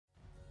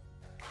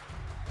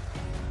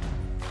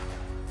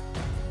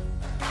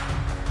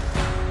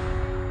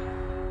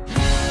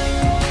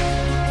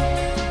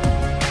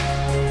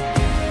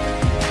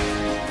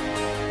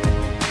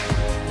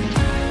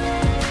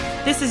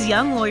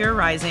Young Lawyer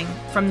Rising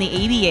from the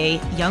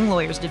ABA Young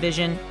Lawyers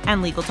Division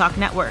and Legal Talk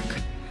Network.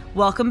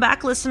 Welcome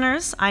back,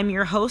 listeners. I'm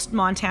your host,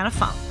 Montana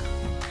Funk.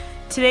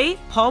 Today,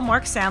 Paul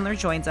Mark Sandler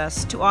joins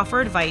us to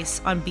offer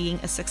advice on being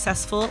a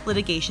successful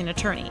litigation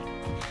attorney.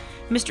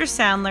 Mr.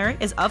 Sandler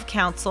is of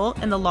counsel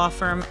in the law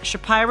firm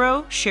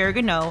Shapiro,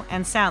 Shergano,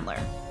 and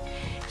Sandler.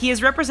 He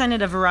has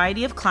represented a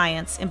variety of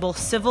clients in both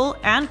civil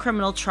and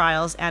criminal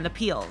trials and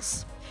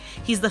appeals.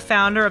 He's the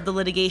founder of the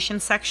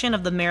litigation section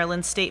of the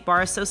Maryland State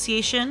Bar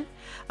Association,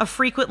 a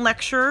frequent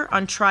lecturer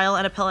on trial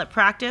and appellate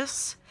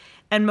practice,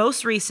 and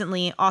most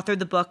recently authored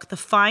the book The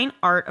Fine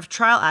Art of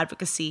Trial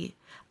Advocacy,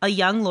 a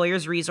young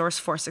lawyer's resource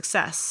for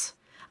success.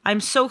 I'm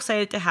so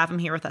excited to have him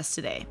here with us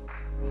today.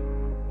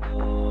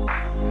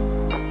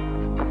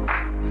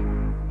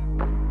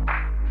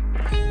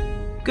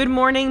 Good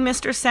morning,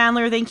 Mr.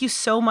 Sandler. Thank you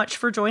so much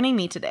for joining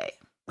me today.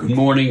 Good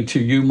morning to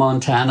you,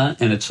 Montana,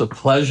 and it's a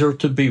pleasure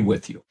to be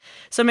with you.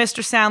 So,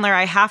 Mr. Sandler,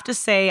 I have to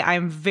say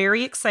I'm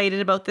very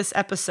excited about this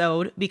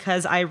episode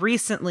because I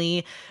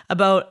recently,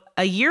 about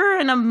a year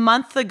and a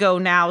month ago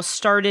now,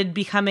 started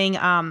becoming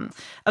a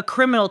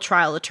criminal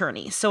trial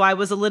attorney. So I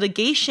was a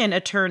litigation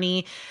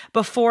attorney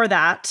before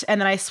that,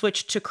 and then I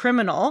switched to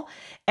criminal.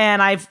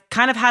 And I've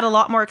kind of had a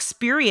lot more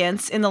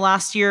experience in the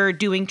last year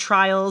doing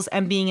trials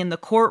and being in the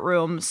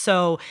courtroom.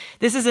 So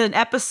this is an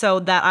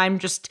episode that I'm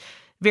just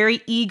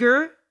very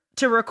eager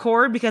to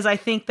record because I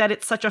think that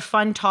it's such a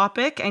fun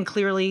topic and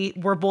clearly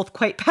we're both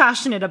quite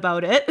passionate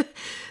about it.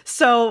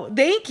 So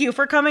thank you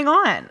for coming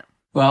on.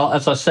 Well,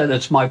 as I said,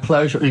 it's my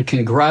pleasure and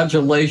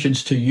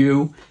congratulations to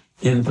you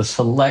in the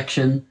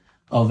selection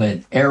of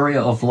an area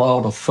of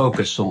law to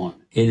focus on.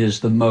 It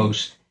is the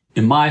most,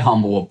 in my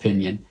humble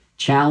opinion,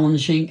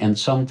 challenging and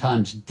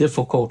sometimes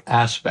difficult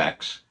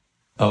aspects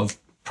of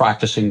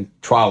practicing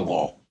trial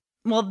law.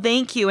 Well,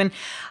 thank you. And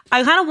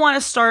I kind of want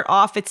to start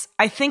off.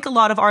 I think a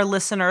lot of our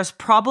listeners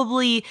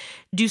probably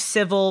do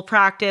civil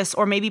practice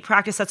or maybe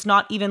practice that's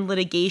not even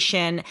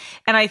litigation.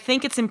 And I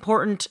think it's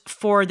important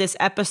for this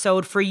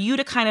episode for you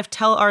to kind of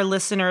tell our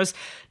listeners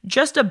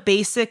just a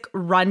basic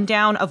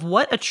rundown of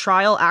what a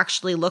trial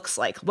actually looks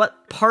like,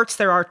 what parts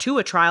there are to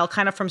a trial,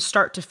 kind of from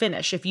start to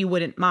finish, if you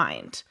wouldn't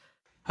mind.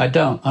 I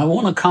don't. I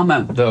want to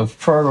comment, though,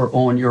 further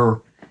on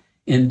your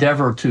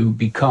endeavor to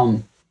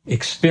become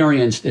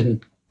experienced in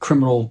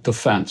criminal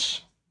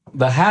defense.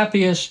 The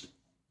happiest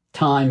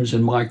times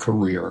in my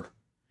career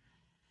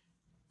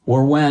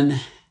were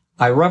when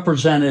I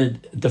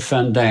represented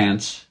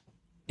defendants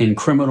in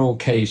criminal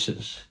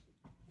cases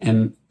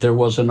and there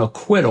was an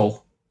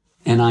acquittal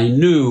and I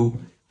knew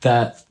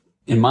that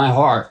in my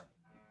heart,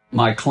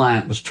 my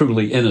client was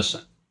truly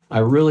innocent. I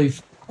really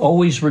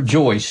always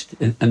rejoiced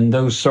in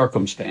those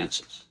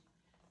circumstances.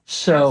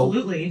 So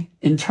Absolutely.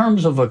 In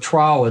terms of a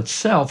trial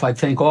itself, I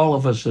think all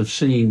of us have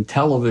seen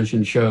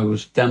television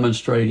shows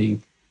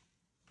demonstrating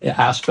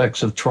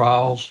aspects of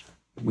trials.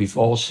 We've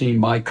all seen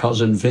My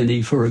Cousin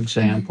Vinny, for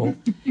example.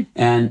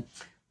 And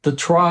the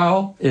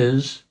trial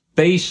is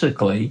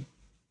basically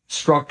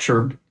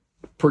structured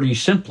pretty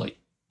simply.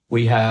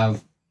 We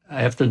have,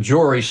 after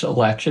jury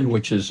selection,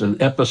 which is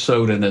an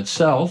episode in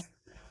itself,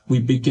 we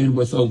begin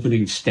with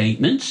opening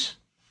statements.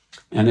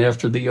 And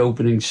after the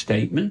opening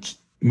statements,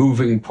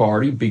 moving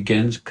party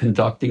begins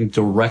conducting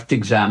direct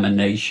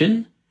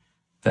examination,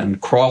 then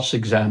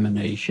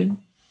cross-examination,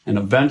 and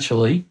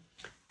eventually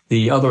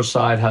the other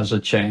side has a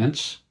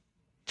chance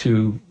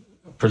to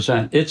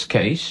present its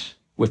case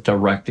with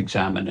direct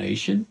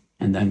examination,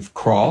 and then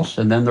cross,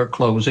 and then their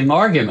closing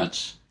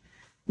arguments.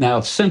 Now,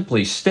 it's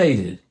simply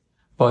stated,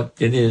 but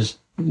it is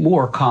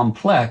more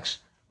complex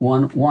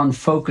when one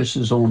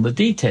focuses on the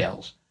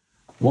details.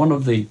 One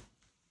of the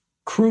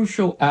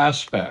crucial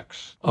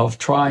aspects of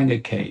trying a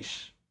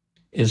case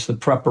is the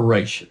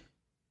preparation.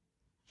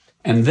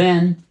 And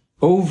then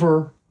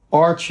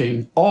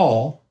overarching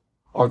all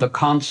are the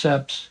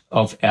concepts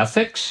of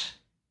ethics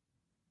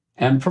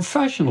and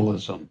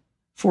professionalism.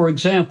 For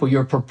example,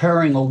 you're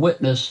preparing a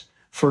witness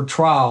for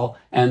trial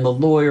and the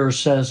lawyer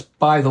says,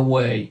 by the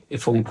way,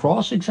 if on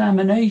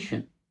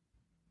cross-examination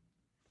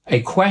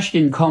a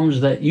question comes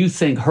that you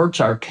think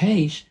hurts our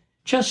case,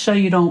 just say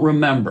you don't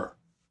remember.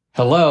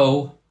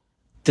 Hello,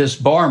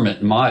 disbarment,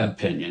 in my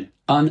opinion,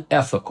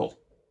 unethical.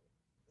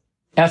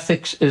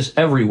 Ethics is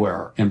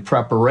everywhere, in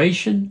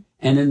preparation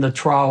and in the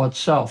trial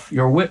itself.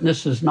 Your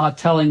witness is not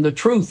telling the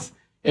truth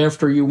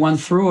after you went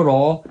through it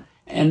all,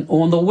 and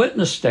on the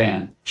witness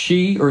stand,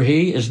 she or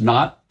he is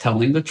not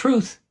telling the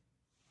truth.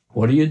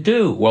 What do you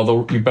do?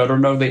 Well, you better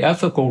know the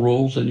ethical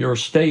rules in your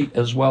state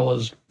as well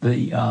as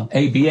the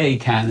ABA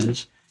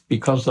canons,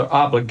 because they're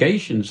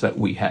obligations that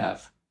we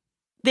have.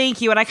 Thank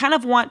you. And I kind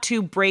of want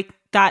to break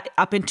that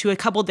up into a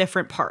couple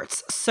different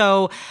parts.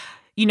 So,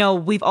 you know,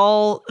 we've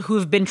all who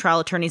have been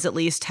trial attorneys at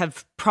least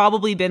have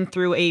probably been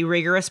through a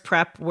rigorous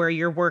prep where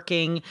you're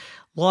working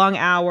long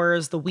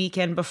hours the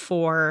weekend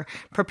before,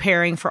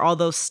 preparing for all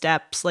those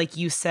steps, like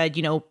you said,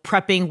 you know,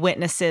 prepping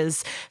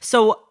witnesses.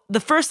 So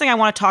the first thing I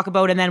want to talk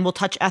about, and then we'll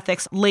touch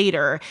ethics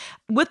later,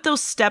 with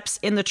those steps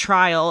in the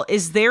trial,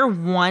 is there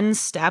one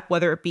step,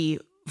 whether it be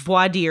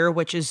voir dire,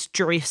 which is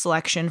jury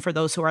selection for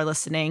those who are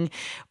listening,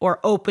 or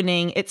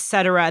opening,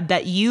 etc.,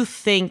 that you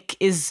think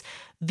is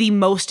the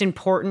most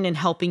important in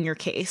helping your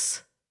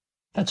case?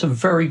 That's a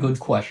very good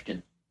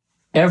question.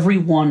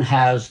 Everyone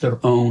has their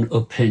own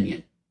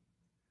opinion.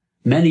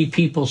 Many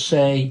people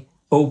say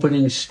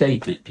opening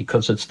statement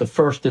because it's the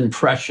first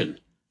impression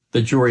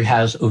the jury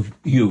has of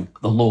you,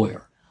 the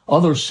lawyer.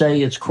 Others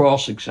say it's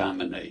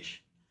cross-examination.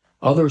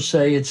 Others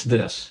say it's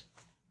this.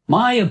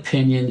 My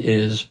opinion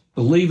is,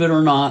 believe it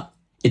or not,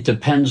 it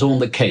depends on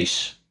the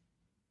case.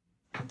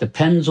 It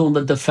depends on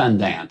the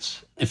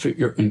defendants, if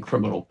you're in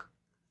criminal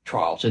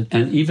trials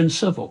and even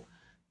civil.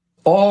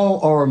 All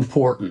are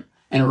important.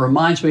 And it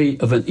reminds me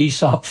of an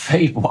Aesop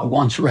fable I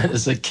once read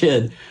as a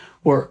kid,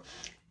 where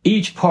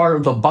each part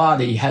of the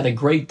body had a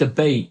great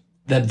debate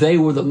that they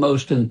were the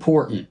most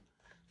important.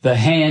 The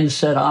hand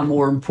said, I'm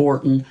more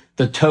important.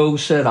 The toe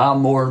said, I'm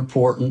more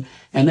important.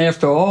 And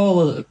after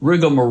all the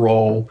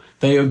rigmarole,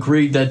 they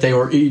agreed that they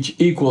were each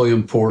equally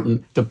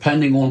important,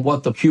 depending on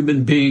what the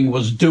human being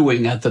was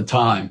doing at the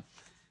time.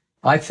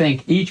 I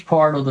think each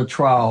part of the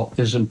trial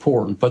is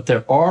important, but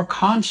there are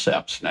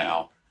concepts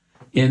now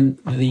in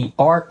the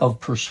art of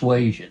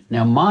persuasion.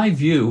 Now, my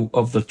view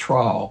of the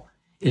trial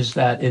is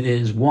that it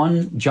is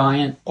one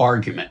giant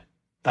argument.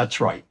 That's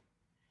right.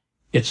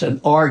 It's an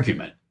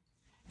argument.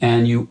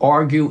 And you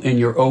argue in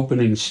your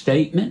opening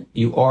statement,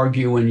 you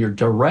argue in your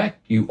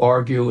direct, you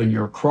argue in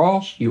your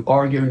cross, you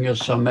argue in your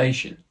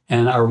summation.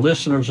 And our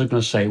listeners are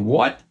going to say,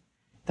 what?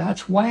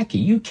 That's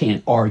wacky. You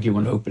can't argue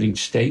an opening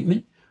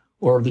statement,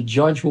 or the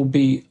judge will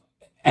be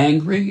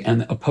angry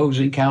and the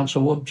opposing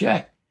counsel will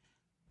object.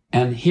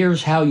 And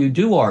here's how you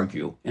do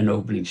argue an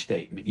opening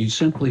statement. You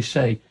simply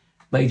say,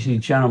 ladies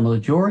and gentlemen of the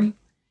jury,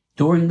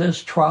 during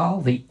this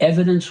trial, the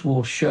evidence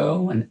will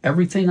show, and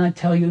everything I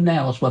tell you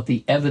now is what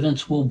the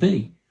evidence will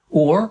be.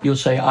 Or you'll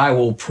say, I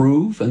will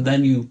prove, and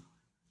then you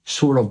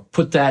sort of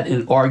put that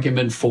in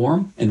argument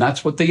form, and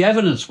that's what the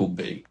evidence will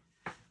be.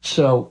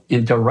 So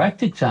in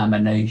direct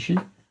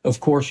examination, of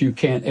course, you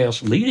can't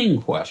ask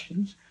leading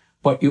questions,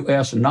 but you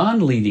ask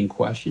non-leading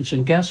questions,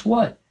 and guess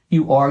what?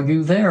 You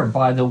argue there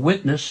by the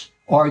witness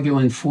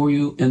arguing for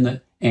you in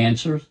the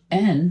answers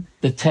and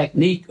the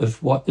technique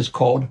of what is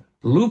called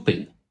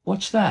looping.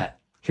 What's that?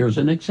 Here's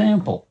an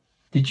example.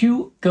 Did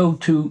you go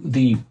to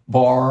the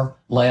bar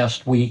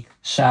last week,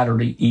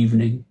 Saturday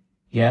evening?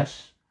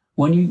 Yes.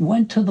 When you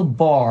went to the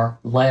bar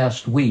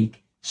last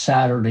week,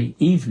 Saturday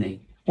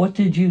evening, what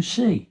did you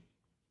see?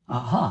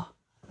 Aha.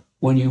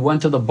 When you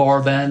went to the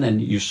bar then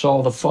and you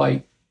saw the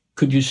fight,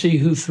 could you see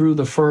who threw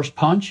the first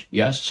punch?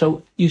 Yes.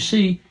 So you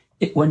see,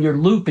 when you're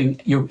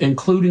looping, you're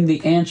including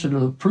the answer to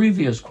the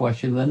previous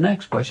question, the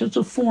next question. It's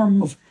a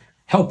form of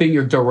helping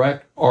your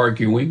direct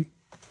arguing.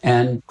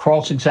 And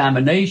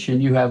cross-examination,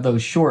 you have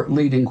those short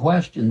leading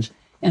questions.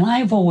 And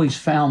I've always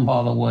found,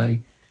 by the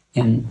way,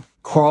 in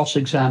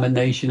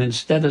cross-examination,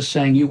 instead of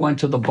saying you went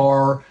to the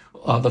bar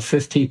the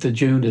 15th of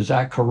June, is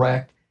that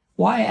correct?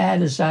 Why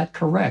add, is that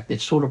correct?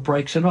 It sort of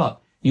breaks it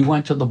up. You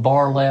went to the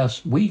bar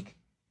last week.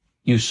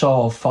 You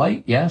saw a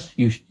fight, yes?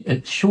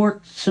 It's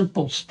short,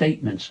 simple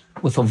statements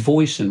with a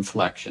voice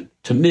inflection.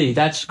 To me,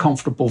 that's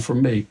comfortable for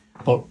me.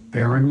 But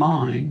bear in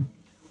mind,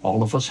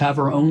 all of us have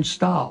our own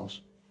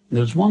styles. And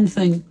there's one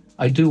thing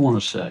I do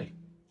want to say.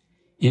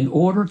 In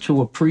order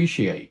to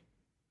appreciate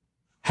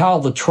how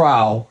the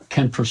trial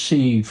can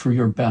proceed for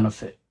your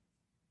benefit,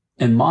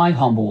 in my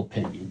humble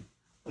opinion,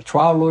 a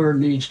trial lawyer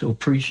needs to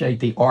appreciate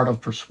the art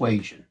of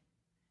persuasion,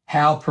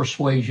 how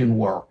persuasion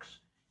works.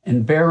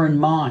 And bear in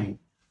mind,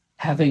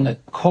 having a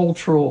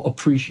cultural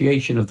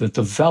appreciation of the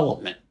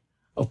development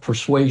of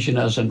persuasion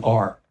as an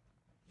art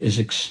is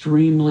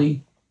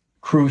extremely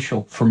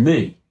crucial for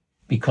me,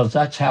 because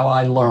that's how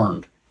I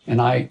learned. And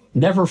I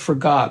never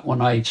forgot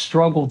when I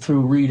struggled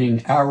through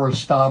reading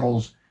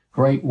Aristotle's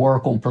great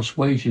work on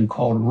persuasion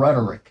called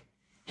Rhetoric.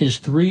 His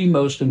three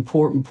most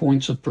important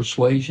points of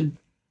persuasion,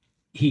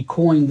 he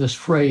coined this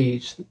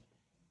phrase,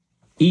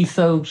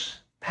 ethos,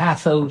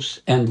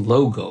 pathos, and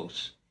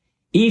logos.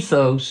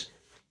 Ethos,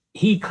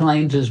 he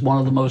claims, is one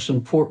of the most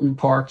important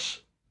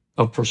parts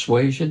of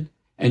persuasion,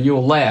 and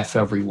you'll laugh,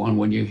 everyone,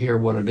 when you hear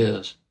what it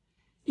is.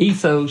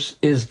 Ethos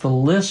is the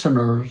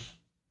listener's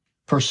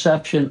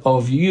perception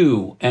of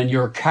you and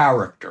your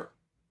character.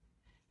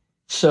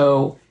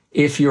 So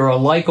if you're a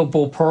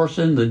likable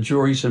person, the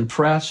jury's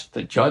impressed,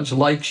 the judge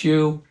likes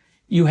you,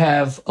 you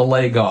have a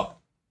leg up.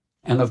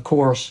 And of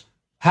course,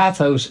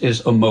 pathos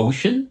is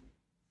emotion.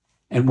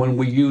 And when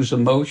we use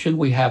emotion,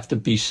 we have to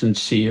be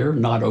sincere,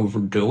 not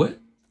overdo it.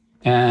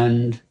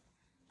 And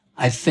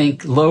I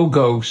think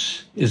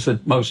logos is the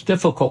most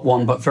difficult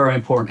one, but very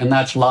important, and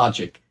that's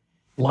logic.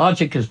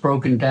 Logic is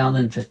broken down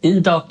into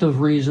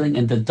inductive reasoning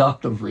and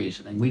deductive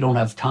reasoning. We don't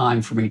have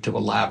time for me to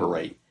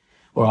elaborate,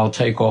 or I'll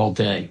take all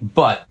day.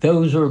 But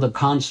those are the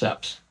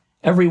concepts.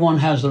 Everyone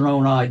has their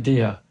own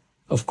idea.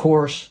 Of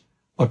course,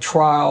 a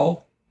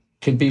trial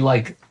can be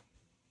like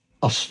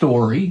a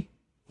story,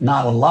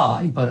 not a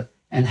lie,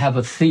 and have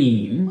a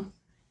theme.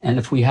 And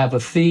if we have a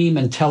theme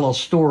and tell a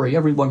story,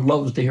 everyone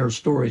loves to hear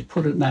stories,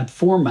 put it in that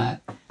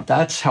format.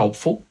 That's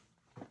helpful.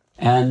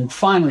 And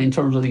finally, in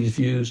terms of these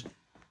views,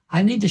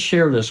 I need to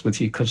share this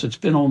with you because it's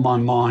been on my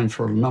mind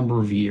for a number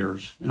of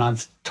years. And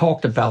I've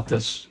talked about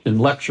this in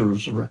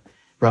lectures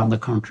around the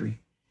country.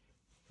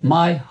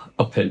 My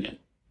opinion,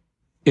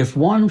 if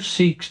one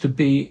seeks to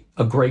be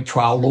a great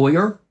trial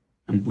lawyer,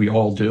 and we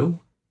all do,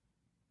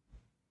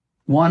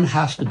 one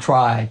has to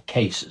try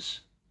cases,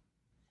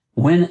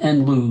 win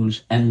and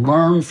lose, and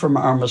learn from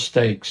our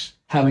mistakes.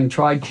 Having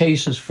tried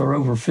cases for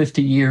over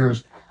 50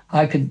 years,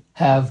 I could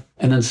have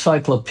an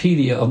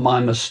encyclopedia of my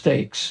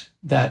mistakes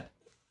that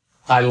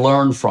I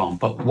learned from.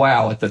 But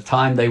wow, at the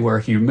time they were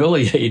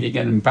humiliating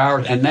and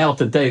embarrassing. And now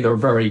today they're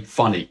very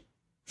funny,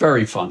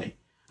 very funny.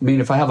 I mean,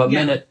 if I have a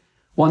minute,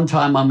 one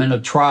time I'm in a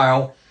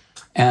trial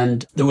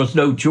and there was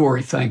no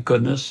jury, thank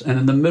goodness. And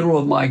in the middle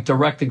of my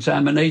direct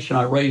examination,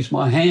 I raised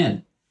my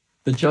hand.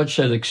 The judge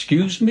said,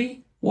 "Excuse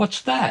me,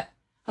 what's that?"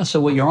 I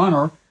said, "Well, Your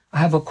Honor, I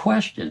have a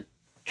question.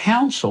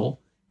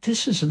 Counsel,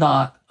 this is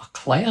not a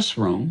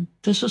classroom.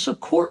 This is a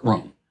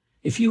courtroom.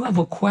 If you have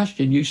a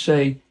question, you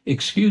say,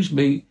 'Excuse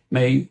me,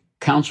 may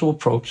counsel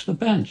approach the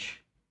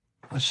bench?'"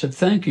 I said,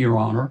 "Thank you, Your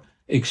Honor.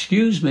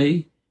 Excuse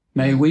me,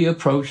 may we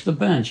approach the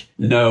bench?"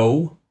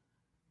 "No."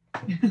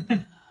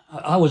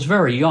 I was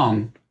very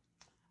young.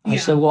 I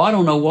said, "Well, I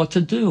don't know what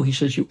to do." He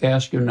says, "You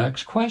ask your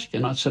next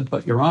question." I said,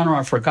 "But Your Honor,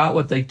 I forgot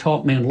what they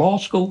taught me in law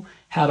school,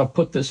 how to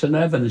put this in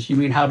evidence." "You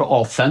mean how to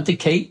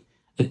authenticate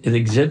an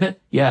exhibit?"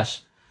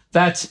 "Yes."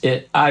 "That's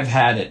it. I've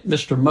had it.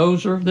 Mr.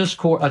 Moser, this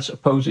court," that's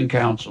opposing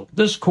counsel,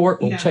 "this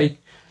court will take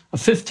a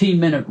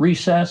 15-minute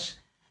recess,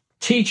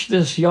 teach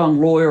this young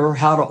lawyer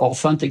how to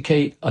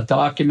authenticate a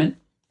document,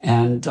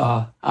 and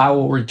I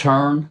will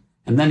return."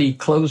 And then he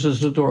closes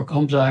the door,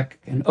 comes back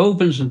and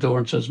opens the door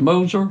and says,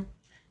 "Moser,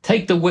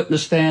 take the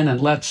witness stand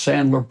and let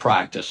Sandler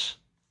practice."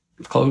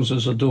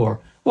 Closes the door.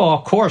 Well,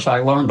 of course, I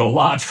learned a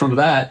lot from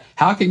that.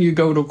 How can you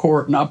go to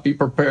court and not be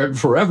prepared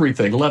for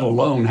everything, let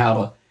alone how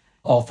to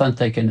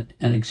authenticate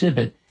an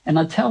exhibit? And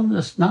I tell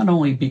this not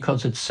only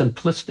because it's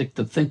simplistic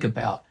to think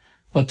about,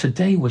 but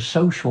today with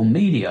social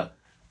media,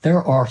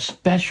 there are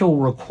special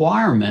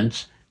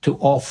requirements to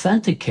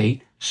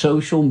authenticate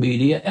social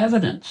media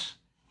evidence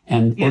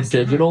or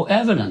digital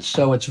evidence.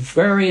 So it's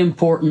very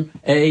important,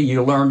 A,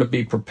 you learn to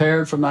be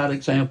prepared from that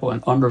example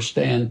and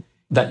understand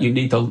that you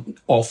need to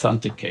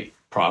authenticate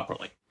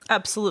properly.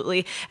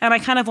 Absolutely. And I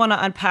kind of want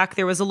to unpack,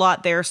 there was a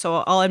lot there,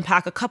 so I'll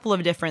unpack a couple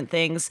of different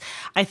things.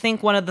 I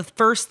think one of the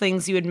first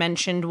things you had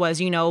mentioned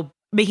was,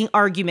 making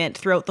argument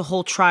throughout the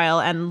whole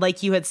trial. And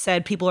like you had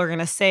said, people are going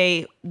to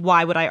say,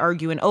 "Why would I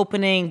argue in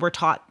opening? We're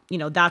taught,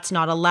 that's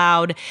not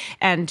allowed."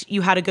 And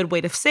you had a good way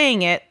of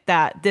saying it,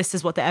 that this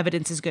is what the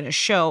evidence is going to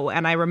show.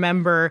 And I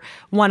remember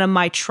one of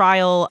my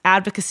trial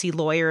advocacy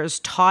lawyers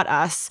taught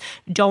us,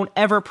 don't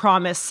ever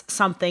promise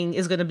something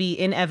is going to be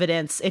in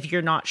evidence if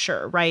you're not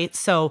sure, right?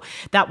 So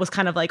that was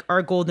kind of like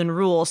our golden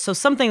rule. So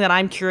something that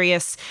I'm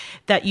curious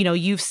that,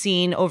 you've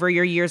seen over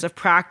your years of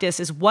practice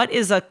is, what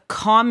is a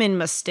common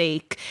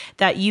mistake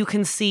that you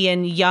can see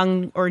in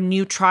young or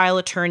new trial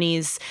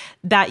attorneys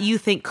that you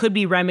think could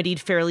be remedied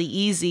fairly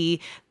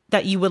easy,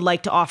 that you would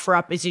like to offer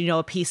up as,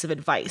 a piece of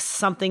advice,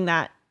 something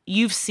that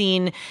you've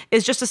seen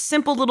is just a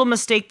simple little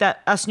mistake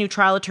that us new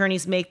trial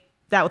attorneys make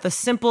that with a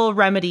simple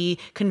remedy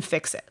can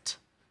fix it?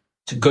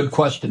 It's a good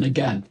question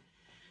again.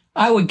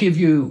 I would give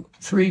you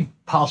 3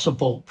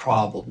 possible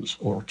problems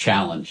or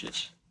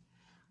challenges.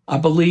 I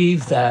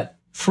believe that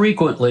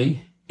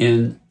frequently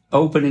in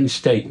opening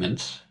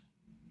statements,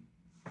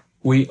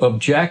 we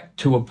object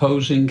to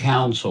opposing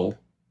counsel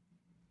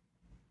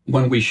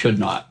when we should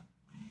not.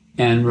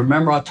 And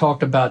remember, I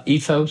talked about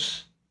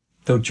ethos,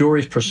 the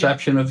jury's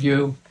perception of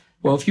you.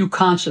 Well, if you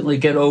constantly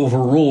get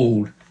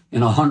overruled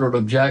in 100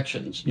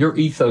 objections, your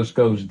ethos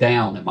goes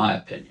down, in my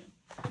opinion.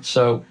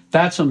 So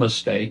that's a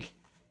mistake.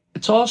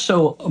 It's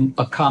also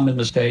a common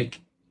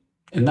mistake,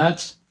 and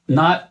that's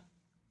not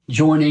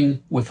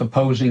joining with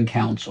opposing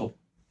counsel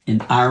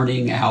in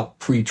ironing out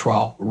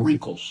pretrial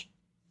wrinkles.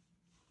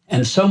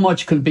 And so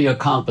much can be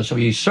accomplished. I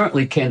mean, you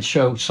certainly can't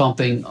show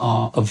something,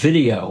 a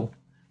video,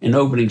 an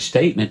opening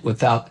statement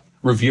without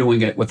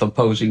reviewing it with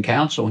opposing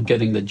counsel and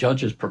getting the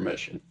judge's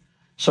permission.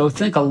 So I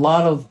think a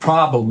lot of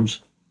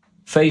problems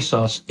face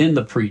us in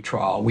the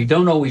pretrial. We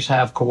don't always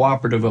have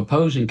cooperative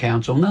opposing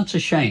counsel, and that's a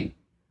shame.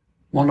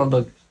 One of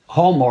the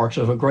hallmarks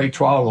of a great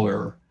trial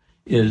lawyer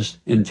is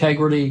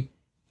integrity,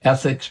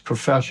 ethics,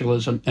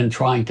 professionalism, and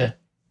trying to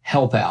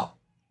help out.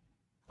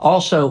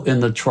 Also in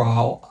the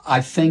trial,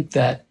 I think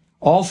that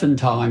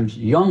oftentimes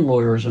young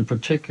lawyers in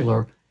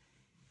particular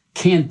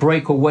can't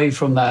break away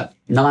from that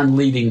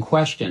non-leading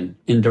question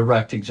in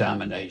direct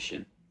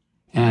examination.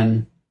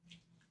 And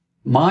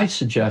my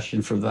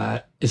suggestion for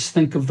that is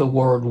think of the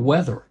word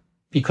whether.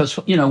 Because,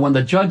 when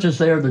the judge is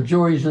there, the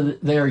jury's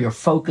there, you're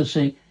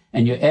focusing,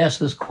 and you ask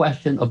this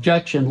question,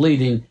 objection,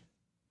 leading,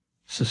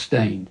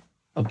 sustained.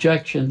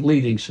 Objection,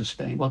 leading,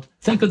 sustained. Well,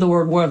 think of the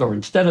word whether.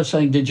 Instead of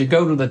saying, did you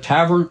go to the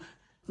tavern?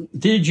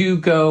 Did you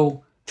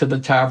go to the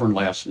tavern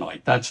last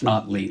night? That's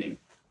not leading.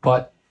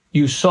 But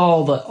You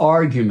saw the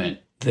argument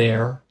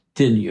there,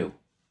 didn't you?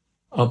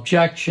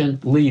 Objection,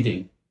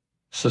 leading,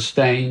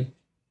 sustain,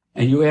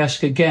 and you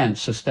ask again,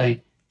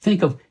 sustain.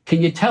 Think of,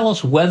 can you tell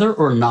us whether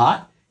or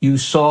not you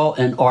saw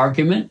an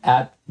argument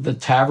at the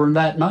tavern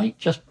that night?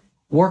 Just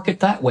work it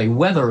that way.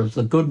 Whether is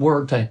a good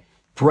word to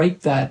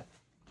break that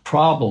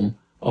problem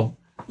of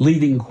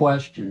leading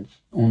questions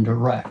on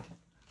direct.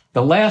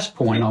 The last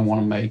point I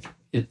want to make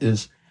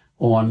is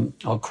on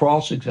a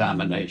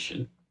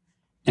cross-examination,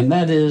 and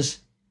that is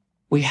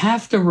we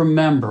have to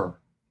remember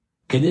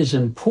it is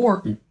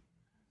important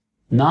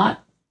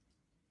not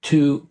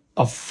to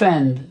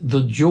offend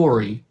the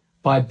jury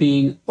by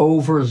being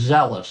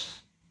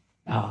overzealous.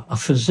 A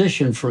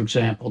physician, for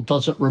example,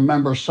 doesn't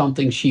remember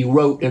something she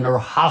wrote in her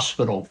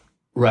hospital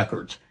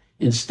records.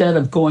 Instead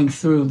of going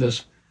through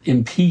this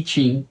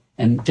impeaching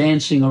and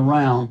dancing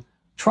around,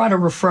 try to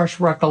refresh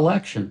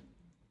recollection.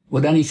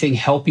 Would anything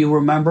help you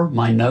remember?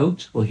 My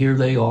notes? Well, here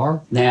they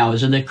are. Now,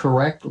 isn't it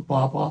correct?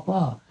 Blah, blah,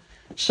 blah.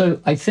 So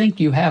I think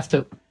you have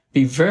to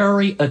be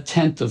very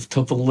attentive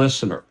to the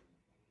listener.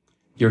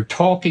 You're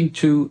talking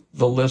to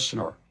the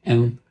listener.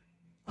 And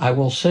I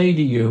will say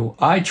to you,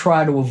 I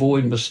try to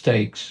avoid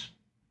mistakes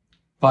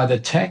by the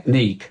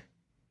technique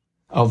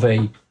of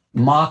a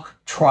mock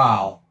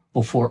trial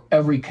before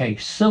every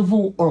case,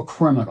 civil or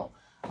criminal.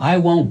 I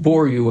won't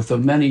bore you with the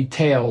many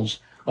tales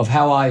of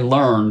how I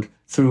learned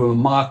through a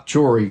mock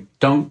jury.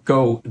 Don't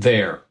go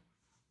there.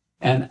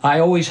 And I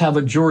always have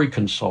a jury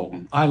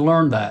consultant. I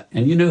learned that.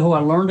 And you know who I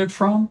learned it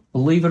from?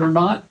 Believe it or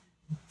not?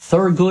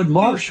 Thurgood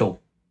Marshall.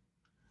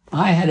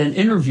 I had an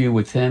interview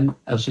with him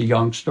as a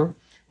youngster,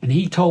 and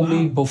he told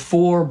me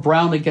before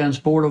Brown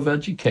against Board of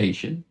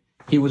Education,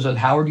 he was at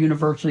Howard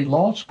University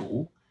Law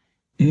School,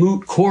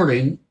 moot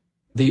courting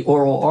the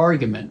oral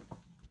argument.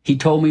 He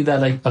told me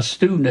that a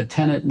student at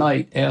 10 at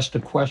night asked a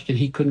question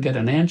he couldn't get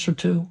an answer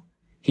to.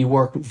 He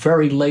worked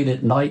very late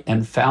at night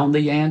and found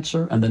the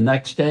answer. And the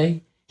next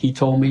day, he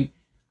told me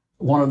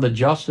one of the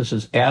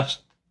justices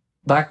asked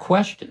that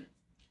question.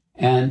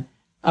 And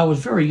I was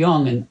very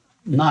young and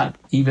not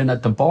even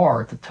at the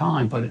bar at the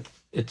time, but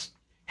it's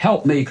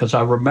helped me because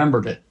I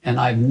remembered it. And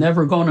I've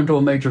never gone into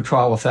a major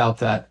trial without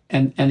that.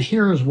 And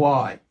here is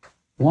why.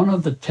 One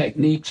of the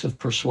techniques of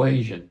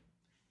persuasion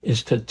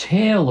is to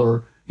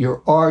tailor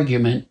your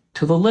argument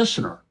to the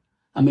listener.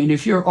 I mean,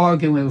 if you're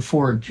arguing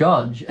before a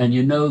judge and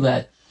you know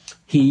that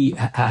he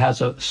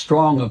has a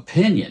strong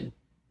opinion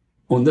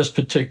on this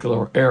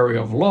particular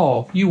area of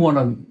law, you want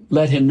to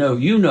let him know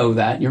you know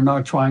that. You're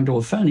not trying to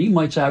offend him. You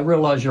might say, I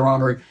realize, Your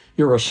Honor,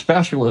 you're a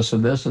specialist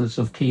in this and it's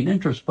of keen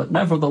interest, but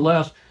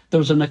nevertheless,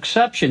 there's an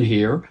exception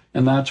here,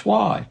 and that's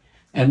why.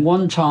 And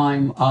one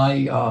time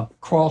in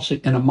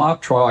a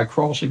mock trial, I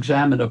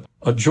cross-examined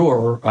a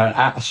juror,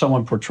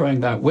 someone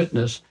portraying that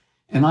witness,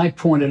 and I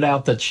pointed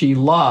out that she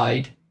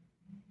lied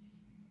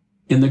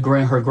in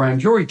her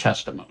grand jury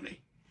testimony.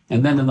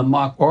 And then in the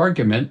mock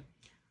argument,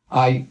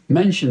 I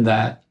mentioned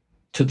that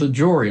to the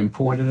jury and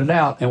pointed it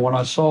out. And when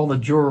I saw the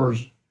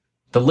jurors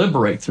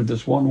deliberate through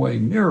this one-way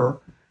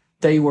mirror,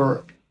 they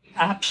were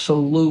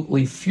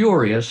absolutely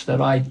furious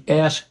that I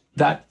asked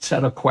that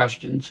set of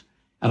questions.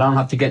 And I don't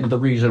have to get into the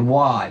reason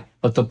why.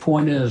 But the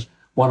point is,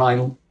 when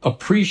I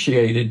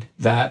appreciated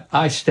that,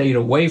 I stayed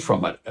away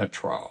from it at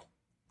trial.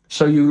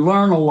 So you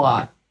learn a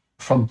lot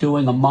from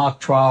doing a mock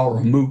trial or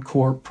a moot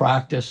court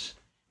practice.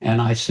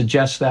 And I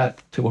suggest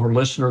that to our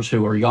listeners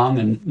who are young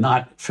and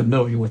not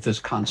familiar with this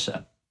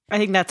concept. I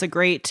think that's a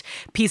great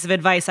piece of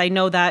advice. I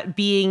know that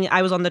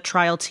I was on the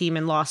trial team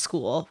in law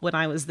school when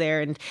I was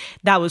there, and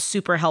that was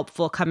super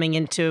helpful coming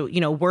into,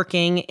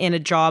 working in a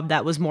job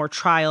that was more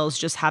trials,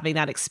 just having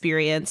that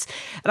experience.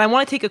 And I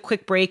want to take a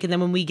quick break. And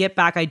then when we get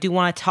back, I do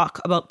want to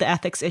talk about the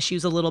ethics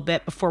issues a little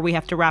bit before we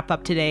have to wrap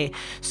up today.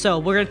 So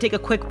we're going to take a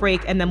quick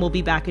break and then we'll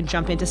be back and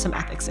jump into some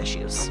ethics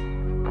issues.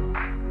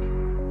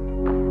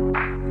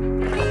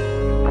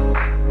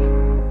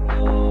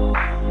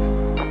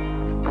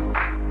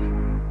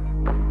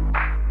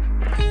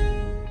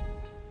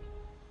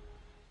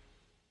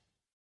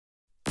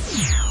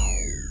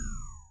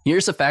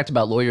 Here's a fact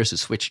about lawyers who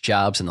switched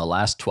jobs in the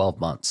last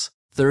 12 months.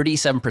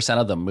 37%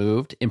 of them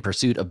moved in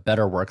pursuit of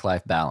better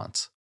work-life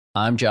balance.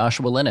 I'm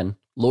Joshua Lennon,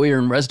 lawyer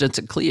in residence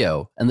at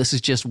Clio, and this is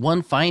just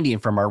one finding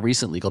from our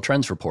recent Legal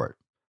Trends report.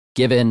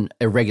 Given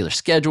irregular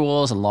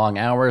schedules and long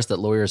hours that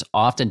lawyers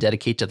often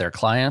dedicate to their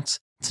clients,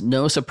 it's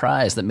no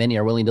surprise that many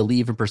are willing to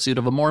leave in pursuit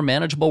of a more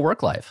manageable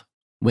work life.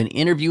 When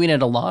interviewing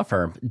at a law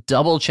firm,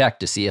 double-check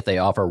to see if they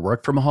offer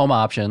work-from-home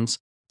options,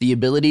 the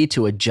ability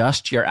to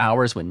adjust your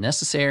hours when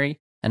necessary,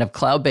 and have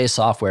cloud-based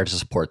software to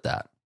support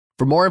that.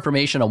 For more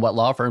information on what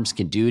law firms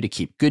can do to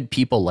keep good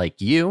people like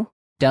you,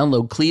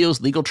 download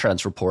Clio's Legal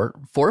Trends report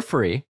for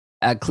free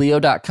at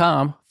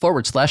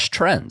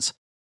clio.com/trends.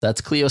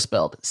 That's Clio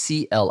spelled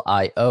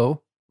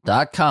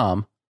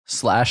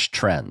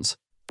CLIO.com/trends.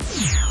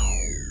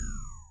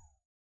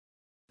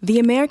 The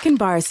American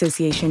Bar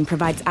Association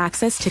provides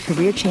access to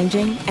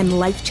career-changing and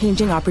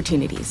life-changing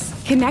opportunities.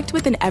 Connect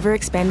with an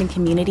ever-expanding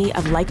community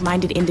of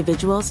like-minded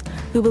individuals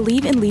who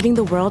believe in leaving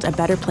the world a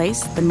better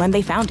place than when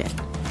they found it.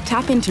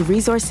 Tap into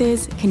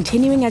resources,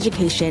 continuing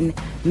education,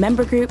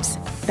 member groups,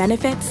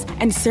 benefits,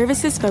 and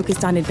services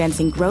focused on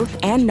advancing growth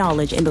and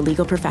knowledge in the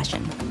legal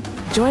profession.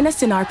 Join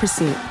us in our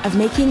pursuit of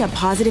making a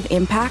positive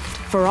impact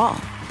for all.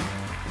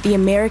 The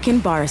American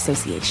Bar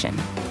Association.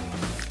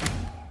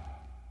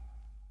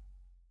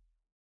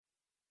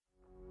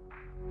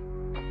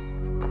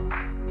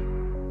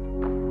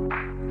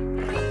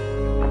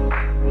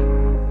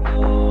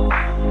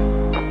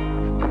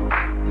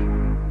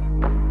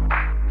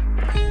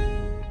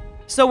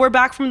 So we're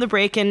back from the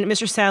break, and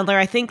Mr. Sandler,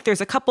 I think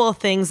there's a couple of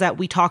things that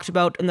we talked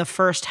about in the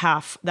first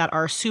half that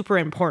are super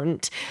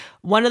important.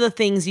 One of the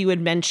things you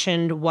had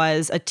mentioned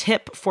was a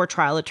tip for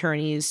trial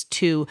attorneys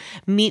to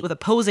meet with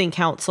opposing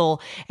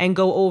counsel and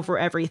go over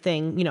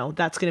everything,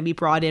 that's going to be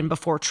brought in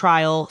before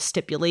trial,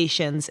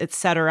 stipulations,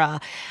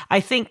 etc. I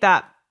think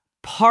that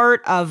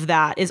part of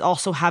that is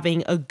also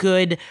having a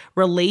good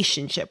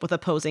relationship with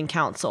opposing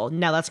counsel.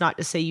 Now, that's not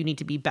to say you need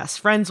to be best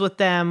friends with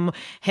them,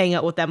 hang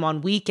out with them on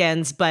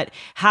weekends, but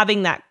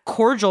having that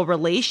cordial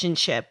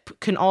relationship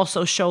can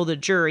also show the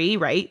jury,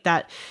 right,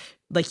 that,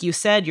 like you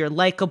said, you're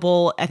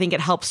likable. I think it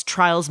helps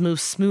trials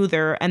move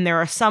smoother. And there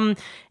are some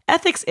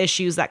ethics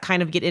issues that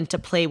kind of get into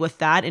play with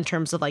that in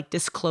terms of like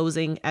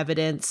disclosing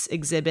evidence,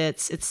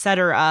 exhibits,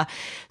 etc.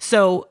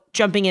 So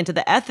jumping into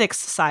the ethics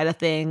side of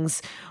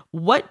things,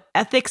 what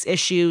ethics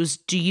issues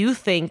do you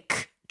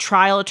think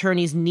trial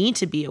attorneys need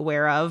to be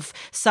aware of?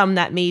 Some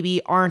that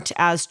maybe aren't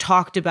as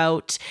talked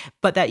about,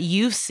 but that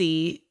you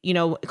see,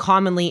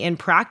 commonly in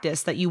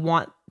practice that you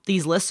want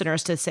these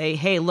listeners to say,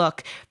 hey,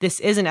 look, this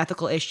is an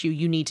ethical issue.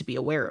 You need to be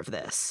aware of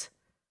this.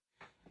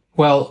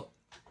 Well,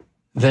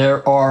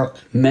 there are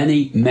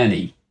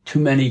many, too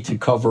many to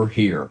cover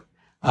here.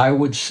 I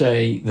would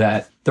say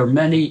that there are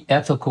many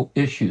ethical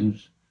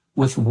issues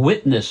with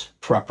witness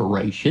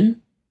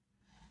preparation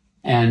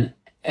and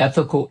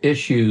ethical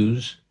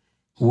issues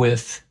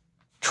with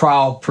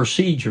trial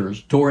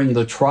procedures. During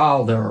the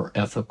trial, there are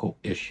ethical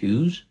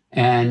issues,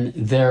 and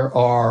there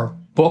are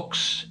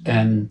books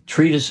and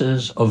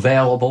treatises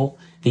available.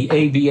 The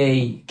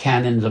ABA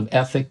Canons of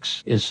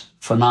Ethics is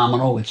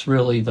phenomenal. It's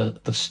really the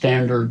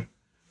standard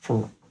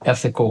for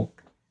ethical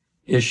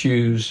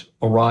issues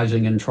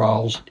arising in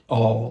trials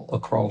all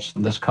across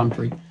this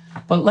country.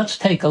 But let's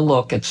take a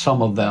look at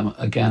some of them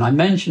again. I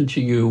mentioned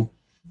to you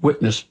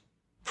witness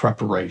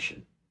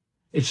preparation.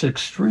 It's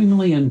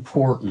extremely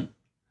important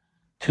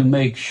to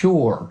make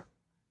sure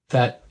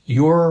that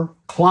your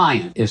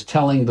client is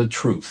telling the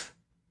truth.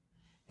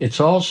 It's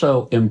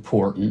also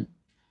important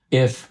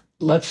if,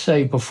 let's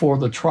say, before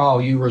the trial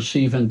you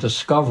receive in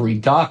discovery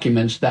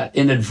documents that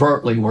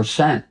inadvertently were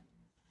sent.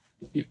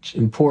 It's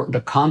important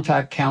to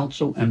contact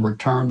counsel and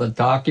return the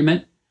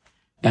document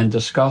and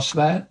discuss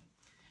that.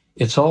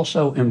 It's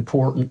also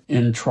important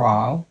in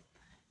trial,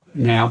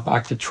 now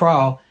back to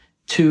trial,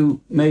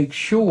 to make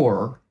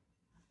sure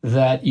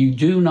that you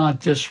do not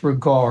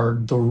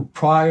disregard the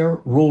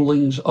prior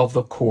rulings of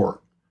the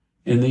court.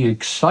 In the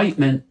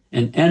excitement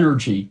and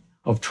energy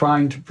of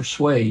trying to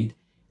persuade,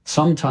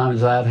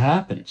 sometimes that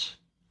happens.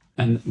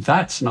 And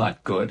that's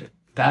not good.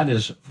 That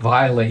is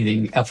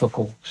violating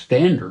ethical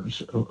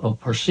standards of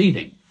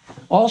proceeding.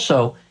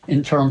 Also,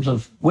 in terms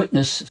of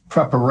witness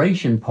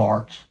preparation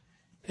parts,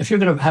 if you're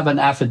going to have an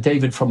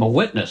affidavit from a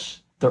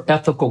witness, there are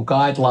ethical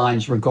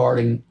guidelines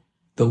regarding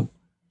the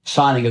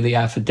signing of the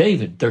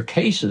affidavit. There are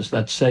cases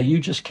that say you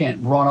just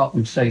can't run up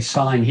and say,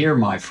 sign here,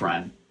 my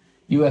friend.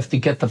 You have to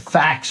get the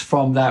facts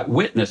from that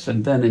witness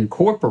and then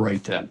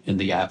incorporate them in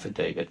the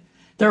affidavit.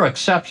 There are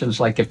exceptions,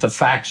 like if the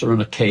facts are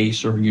in a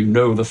case or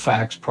the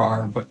facts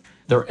prior, but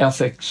there are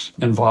ethics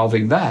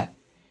involving that.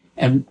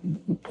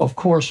 And of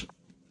course,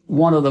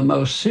 one of the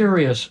most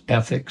serious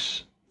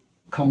ethics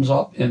comes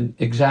up in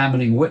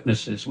examining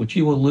witnesses, which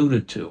you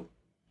alluded to.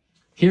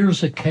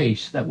 Here's a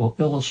case that will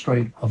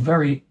illustrate a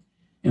very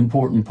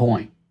important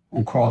point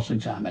on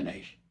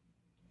cross-examination.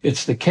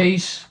 It's the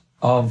case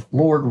of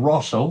Lord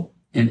Russell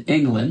in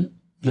England,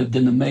 lived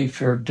in the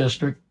Mayfair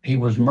district. He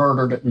was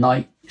murdered at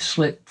night,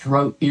 slit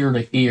throat ear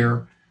to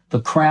ear.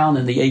 The Crown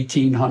in the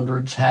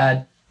 1800s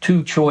had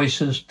two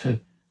choices to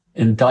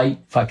indict,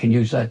 if I can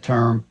use that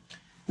term,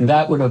 and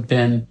that would have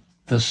been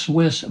the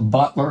Swiss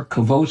butler,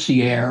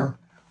 Courvoisier,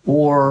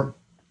 or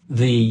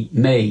the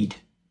maid.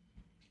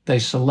 They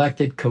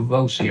selected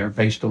Courvoisier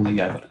based on the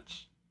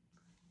evidence.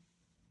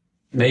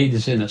 Maid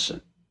is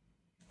innocent.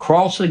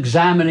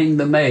 Cross-examining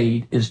the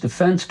maid is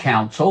defense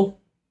counsel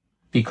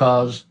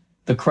because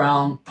the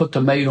Crown put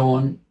the maid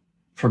on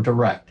for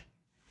direct.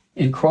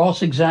 In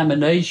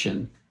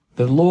cross-examination,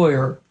 the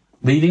lawyer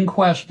leading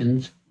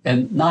questions,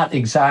 and not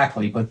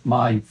exactly, but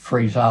my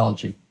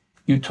phraseology.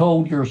 You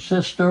told your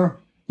sister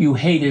you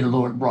hated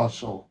Lord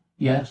Russell,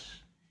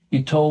 yes?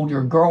 You told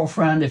your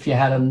girlfriend if you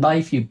had a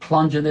knife, you'd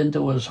plunge it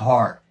into his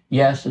heart,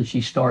 yes? And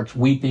she starts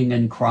weeping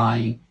and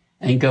crying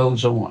and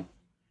goes on.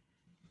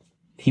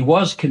 He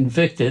was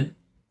convicted,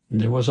 and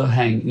there was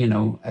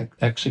a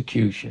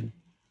execution.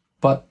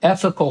 But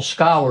ethical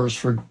scholars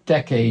for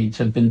decades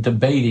have been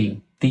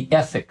debating the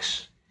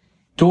ethics.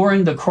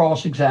 During the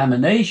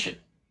cross-examination,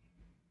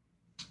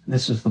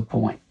 this is the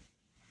point,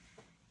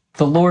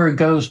 the lawyer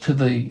goes to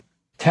the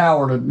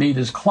tower to meet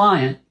his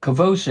client,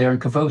 Courvoisier,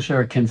 and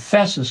Courvoisier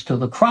confesses to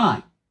the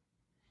crime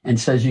and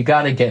says, you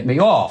got to get me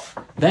off.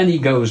 Then he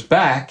goes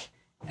back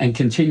and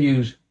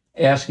continues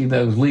asking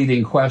those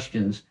leading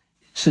questions,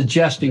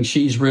 suggesting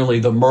she's really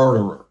the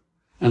murderer.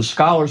 And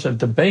scholars have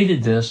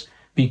debated this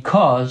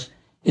because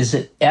is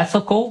it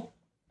ethical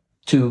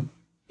to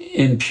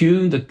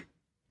impugn the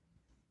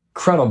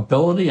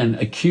credibility and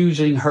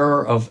accusing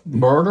her of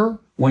murder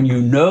when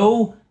you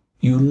know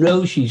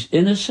she's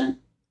innocent?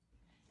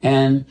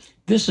 And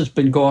this has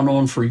been going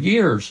on for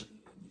years,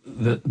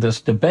 this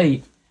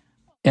debate.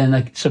 In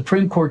a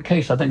Supreme Court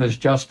case, I think it was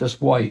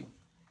Justice White,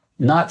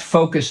 not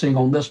focusing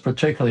on this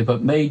particularly,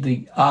 but made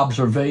the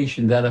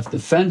observation that if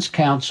defense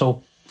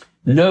counsel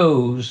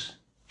knows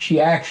she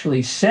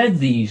actually said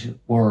these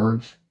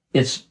words,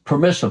 it's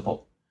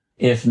permissible.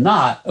 If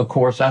not, of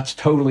course, that's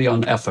totally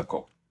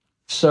unethical.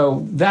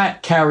 So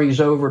that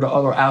carries over to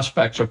other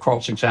aspects of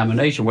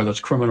cross-examination, whether it's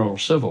criminal or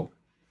civil.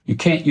 You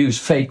can't use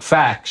fake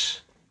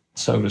facts,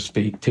 so to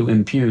speak, to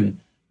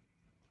impugn.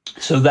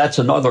 So that's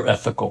another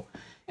ethical.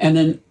 And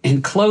then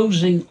in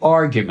closing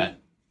argument,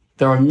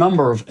 there are a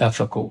number of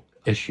ethical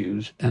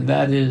issues, and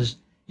that is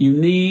you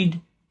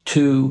need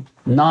to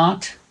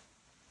not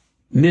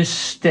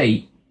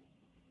misstate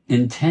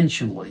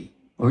intentionally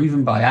or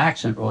even by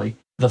accident, really,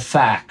 the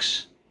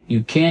facts.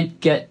 You can't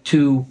get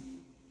too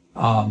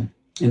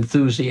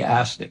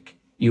enthusiastic.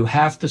 You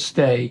have to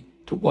stay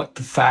to what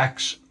the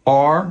facts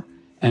are,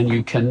 and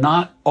you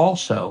cannot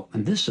also,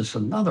 and this is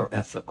another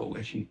ethical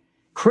issue,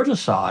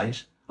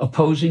 criticize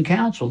opposing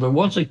counsel. There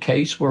was a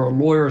case where a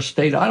lawyer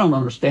stated, I don't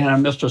understand how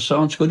Mr.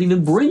 So-and-so could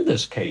even bring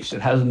this case. It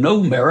has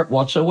no merit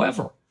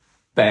whatsoever.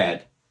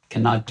 Bad.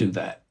 Cannot do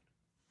that.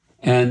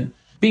 And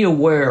be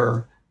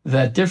aware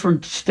that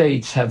different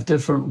states have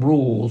different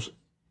rules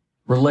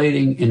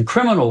relating in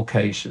criminal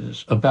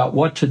cases about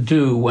what to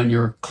do when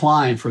your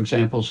client, for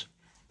example, is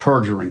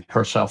perjuring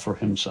herself or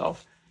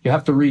himself. You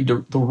have to read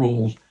the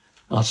rules.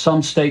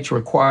 Some states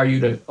require you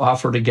to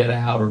offer to get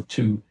out or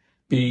to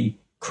be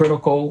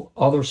critical.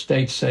 Other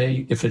states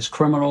say if it's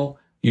criminal,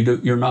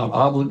 you're not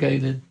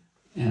obligated.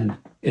 And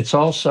it's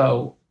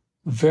also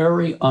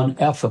very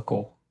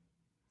unethical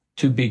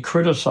to be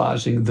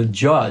criticizing the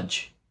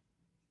judge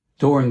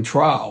during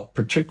trial,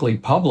 particularly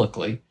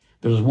publicly.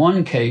 There's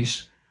one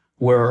case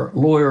where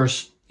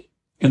lawyers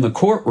in the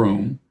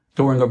courtroom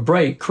during a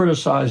break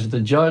criticized the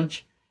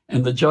judge,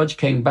 and the judge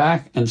came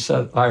back and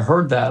said, I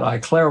heard that, I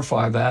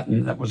clarified that,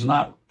 and that was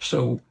not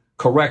so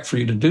correct for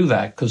you to do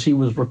that, because he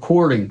was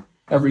recording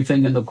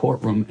everything in the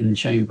courtroom in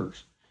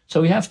chambers.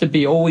 So we have to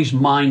be always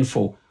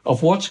mindful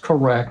of what's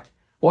correct,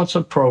 what's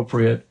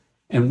appropriate,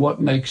 and what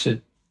makes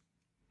it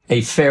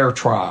a fair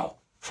trial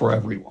for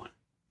everyone.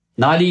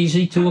 Not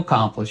easy to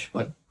accomplish,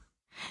 but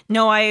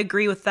no, I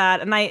agree with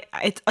that. And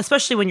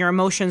especially when your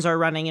emotions are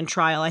running in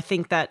trial, I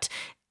think that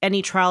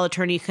any trial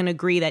attorney can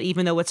agree that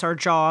even though it's our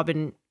job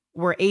and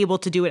we're able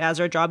to do it as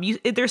our job,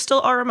 there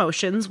still are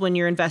emotions when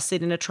you're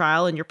invested in a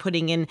trial and you're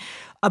putting in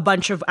a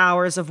bunch of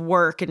hours of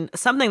work. And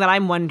something that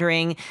I'm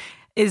wondering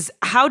is,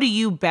 how do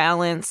you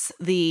balance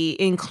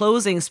in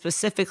closing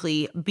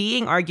specifically,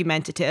 being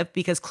argumentative,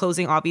 because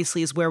closing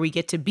obviously is where we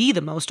get to be the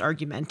most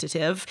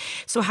argumentative.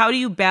 So how do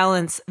you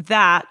balance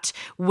that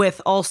with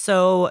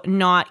also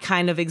not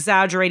kind of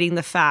exaggerating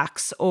the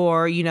facts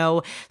or,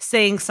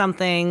 saying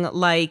something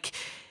like,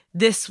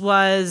 this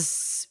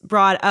was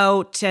brought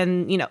out,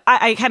 and,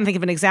 I can't think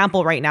of an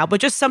example right now,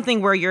 but just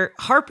something where you're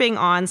harping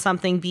on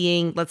something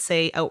being, let's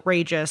say,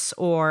 outrageous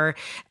or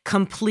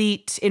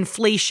complete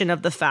inflation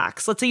of the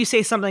facts. Let's say you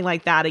say something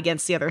like that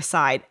against the other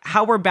side.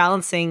 How we're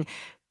balancing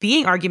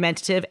being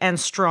argumentative and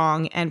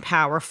strong and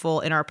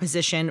powerful in our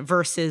position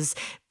versus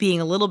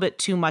being a little bit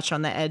too much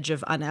on the edge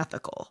of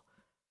unethical.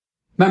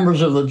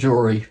 Members of the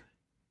jury,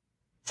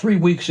 3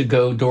 weeks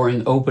ago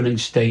during opening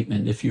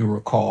statement, if you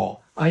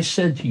recall, I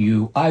said to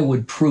you, I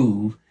would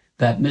prove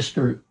that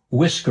Mr.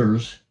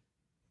 Whiskers,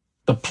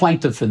 the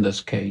plaintiff in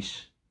this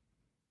case,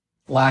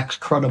 lacks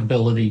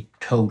credibility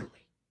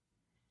totally.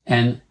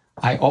 And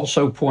I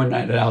also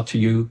pointed out to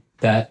you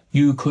that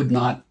you could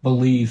not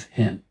believe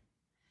him.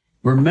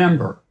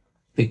 Remember,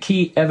 the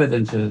key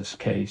evidence in this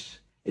case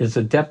is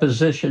the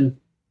deposition,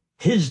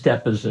 his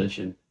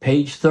deposition,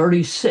 page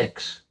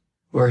 36,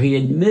 where he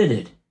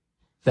admitted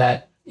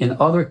that in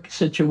other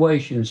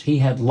situations he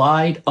had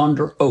lied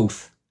under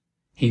oath.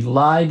 He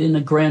lied in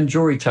a grand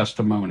jury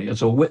testimony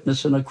as a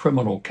witness in a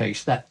criminal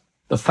case. That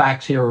the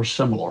facts here are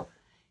similar.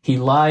 He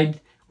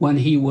lied when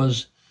he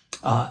was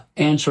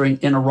answering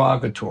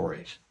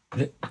interrogatories.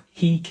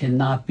 He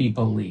cannot be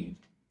believed.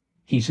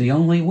 He's the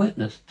only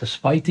witness,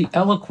 despite the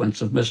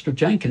eloquence of Mr.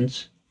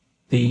 Jenkins,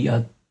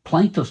 the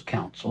plaintiff's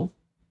counsel.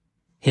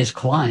 His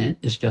client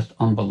is just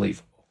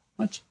unbelievable.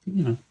 That's,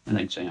 an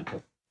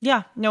example.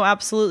 Yeah, no,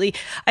 absolutely.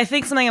 I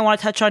think something I want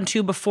to touch on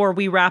too before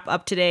we wrap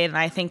up today, and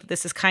I think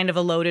this is kind of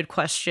a loaded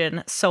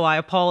question, so I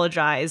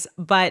apologize,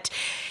 but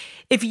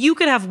if you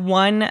could have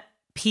one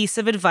piece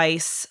of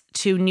advice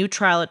to new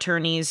trial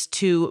attorneys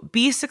to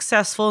be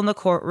successful in the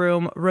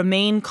courtroom,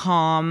 remain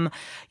calm,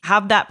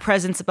 have that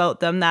presence about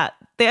them that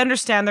they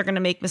understand they're going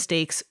to make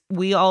mistakes.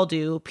 We all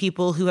do.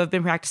 People who have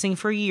been practicing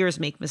for years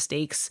make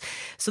mistakes.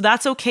 So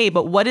that's okay.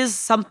 But what is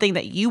something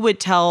that you would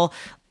tell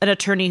an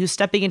attorney who's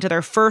stepping into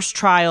their first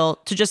trial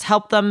to just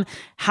help them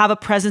have a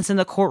presence in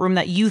the courtroom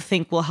that you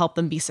think will help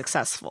them be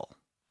successful?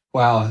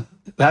 Wow,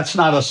 that's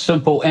not a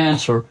simple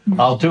answer.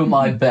 I'll do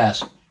my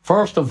best.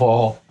 First of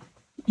all,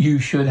 you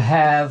should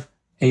have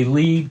a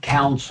lead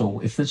counsel,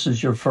 if this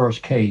is your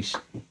first case,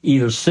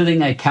 either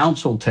sitting at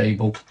counsel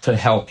table to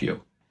help you.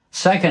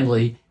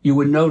 Secondly, you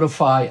would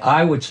notify,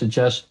 I would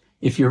suggest,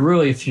 if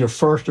your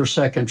first or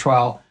second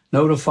trial,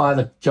 notify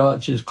the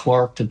judge's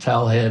clerk to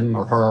tell him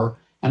or her,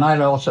 and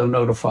I'd also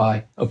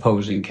notify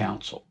opposing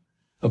counsel.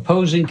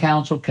 Opposing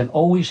counsel can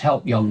always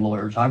help young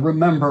lawyers. I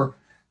remember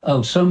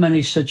so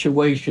many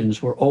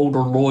situations where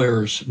older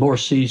lawyers, more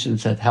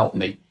seasoned, had helped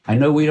me. I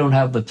know we don't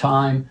have the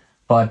time,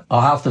 but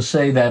I'll have to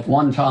say that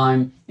one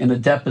time in a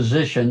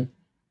deposition,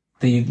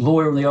 the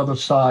lawyer on the other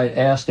side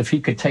asked if he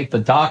could take the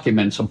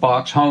documents, a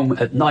box, home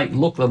at night and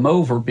look them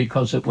over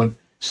because it would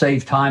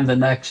save time the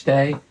next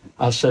day.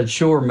 I said,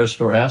 sure,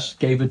 Mr. S.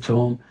 Gave it to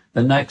him.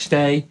 The next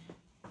day,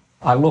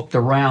 I looked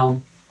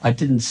around. I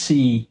didn't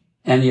see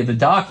any of the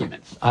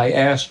documents. I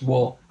asked,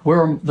 well,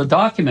 where are the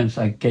documents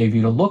I gave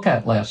you to look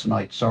at last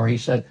night, sir? He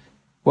said,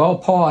 well,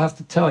 Paul, I have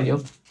to tell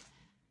you,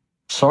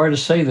 sorry to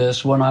say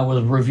this, when I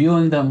was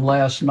reviewing them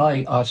last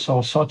night, I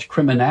saw such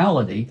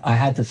criminality, I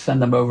had to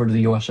send them over to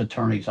the U.S.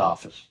 Attorney's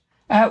Office.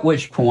 At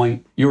which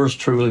point, yours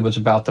truly was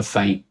about to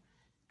faint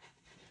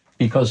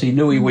because he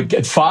knew he would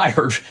get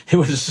fired. It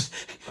was,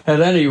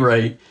 at any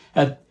rate,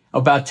 at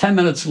about 10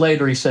 minutes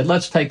later, he said,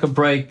 let's take a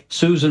break.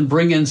 Susan,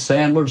 bring in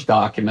Sandler's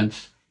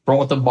documents.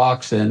 Brought the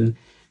box in.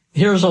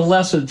 Here's a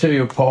lesson to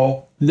you,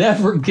 Paul.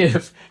 Never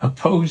give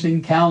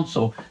opposing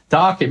counsel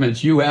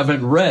documents you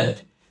haven't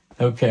read.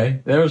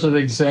 Okay, there's an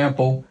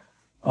example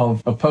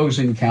of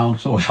opposing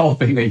counsel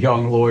helping a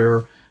young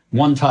lawyer.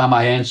 One time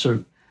I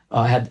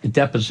had a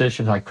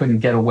deposition. I couldn't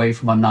get away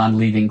from a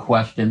non-leading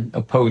question.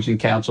 Opposing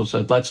counsel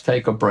said, let's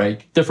take a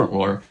break. Different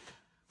lawyer.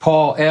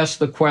 Paul asked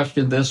the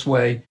question this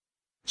way.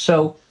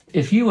 So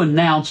if you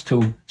announce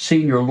to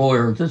senior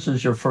lawyers, this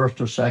is your first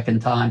or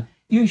second time,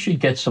 you should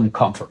get some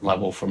comfort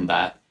level from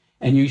that.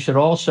 And you should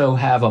also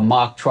have a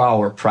mock trial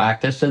or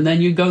practice, and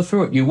then you go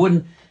through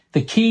it.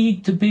 The key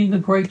to being a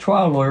great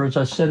trial lawyer, as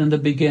I said in the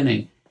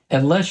beginning,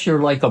 unless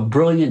you're like a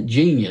brilliant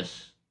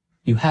genius,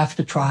 you have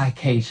to try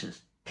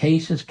cases.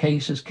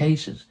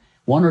 Cases.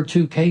 One or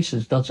two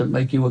cases doesn't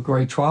make you a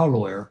great trial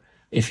lawyer.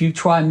 If you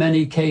try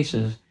many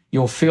cases,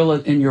 you'll feel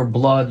it in your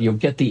blood, you'll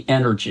get the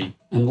energy.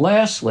 And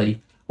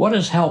lastly, what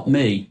has helped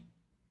me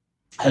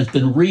has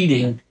been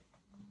reading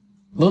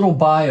little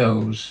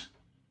bios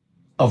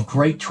of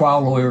great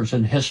trial lawyers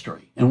in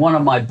history. In one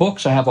of my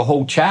books, I have a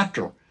whole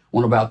chapter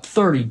on about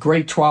 30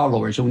 great trial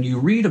lawyers. And when you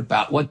read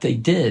about what they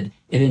did,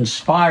 it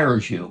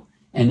inspires you.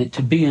 And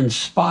to be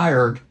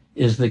inspired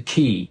is the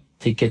key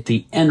to get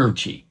the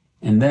energy.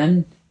 And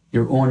then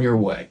you're on your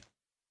way.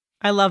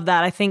 I love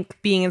that. I think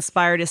being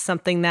inspired is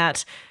something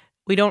that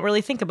we don't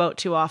really think about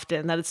too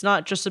often, that it's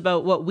not just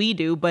about what we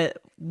do,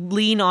 but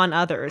lean on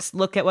others,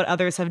 look at what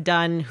others have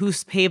done,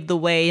 who's paved the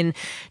way, and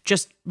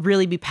just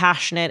really be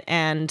passionate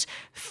and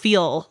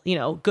feel,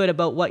 good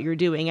about what you're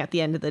doing at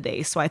the end of the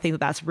day. So I think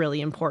that's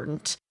really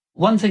important.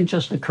 One thing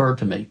just occurred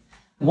to me.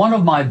 One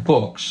of my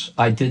books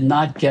I did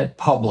not get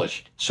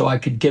published, so I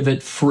could give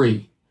it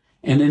free.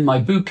 And in my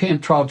boot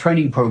camp trial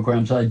training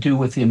programs I do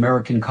with the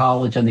American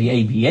College and the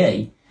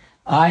ABA,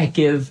 I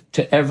give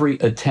to every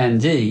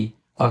attendee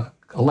an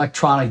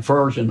electronic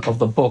version of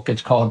the book.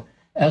 It's called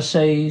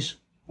Essays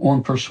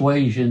on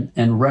Persuasion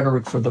and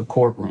Rhetoric for the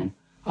Courtroom.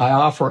 I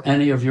offer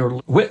any of your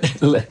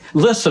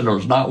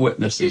listeners, not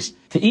witnesses,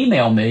 to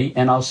email me,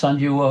 and I'll send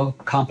you a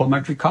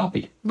complimentary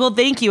copy. Well,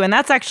 thank you. And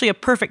that's actually a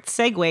perfect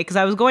segue, because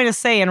I was going to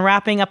say, in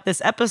wrapping up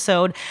this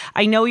episode,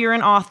 I know you're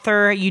an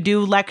author, you do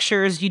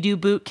lectures, you do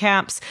boot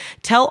camps.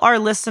 Tell our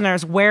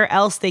listeners where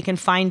else they can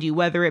find you,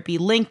 whether it be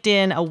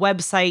LinkedIn, a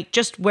website,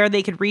 just where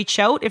they could reach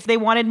out if they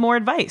wanted more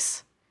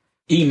advice.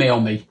 Email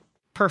me.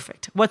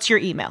 Perfect. What's your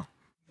email?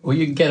 Well,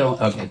 you can get on,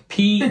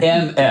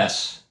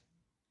 PMS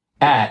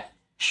at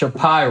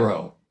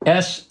Shapiro,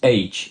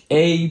 SHAPIRO.com.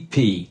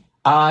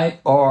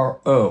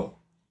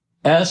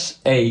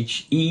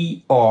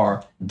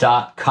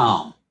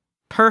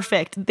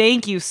 Perfect.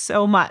 Thank you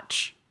so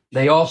much.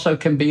 They also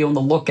can be on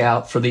the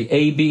lookout for the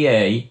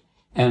ABA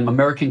and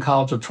American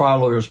College of Trial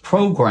Lawyers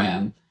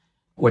program,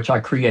 which I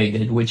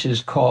created, which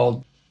is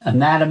called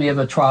Anatomy of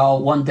a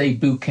Trial, one-day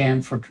boot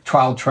camp for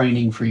trial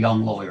training for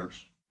young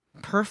lawyers.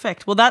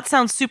 Perfect. Well, that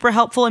sounds super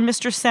helpful. And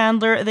Mr.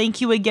 Sandler,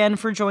 thank you again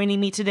for joining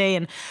me today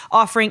and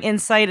offering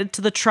insight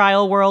into the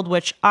trial world,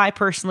 which I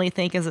personally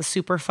think is a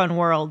super fun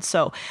world.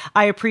 So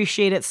I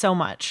appreciate it so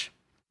much.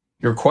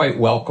 You're quite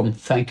welcome.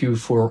 Thank you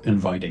for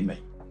inviting me.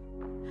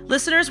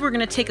 Listeners, we're going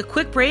to take a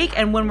quick break,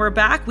 and when we're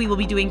back, we will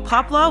be doing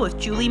Pop Law with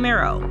Julie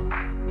Marrow.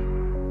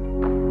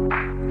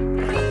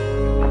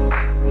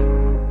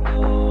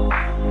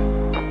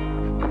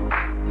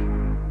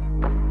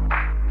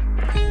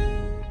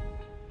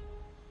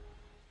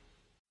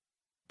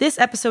 This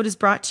episode is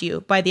brought to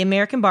you by the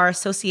American Bar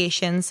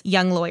Association's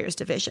Young Lawyers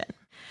Division.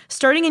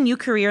 Starting a new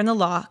career in the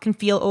law can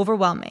feel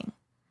overwhelming.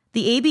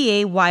 The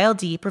ABA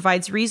YLD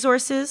provides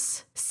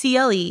resources,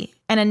 CLE,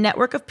 and a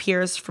network of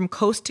peers from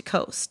coast to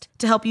coast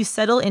to help you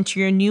settle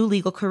into your new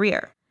legal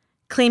career.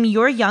 Claim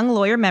your young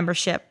lawyer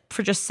membership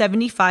for just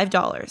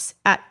 $75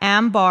 at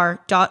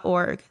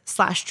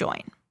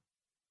ambar.org/join.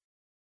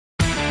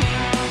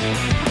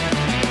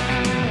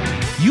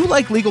 You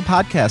like legal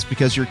podcasts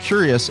because you're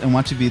curious and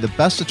want to be the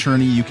best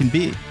attorney you can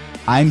be.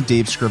 I'm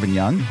Dave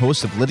Scriven-Young,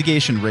 host of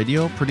Litigation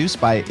Radio, produced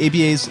by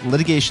ABA's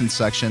litigation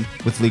section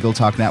with Legal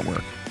Talk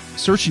Network.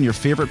 Search in your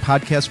favorite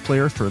podcast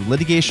player for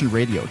Litigation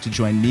Radio to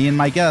join me and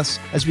my guests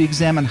as we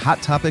examine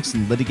hot topics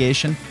in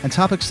litigation and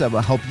topics that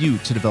will help you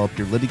to develop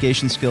your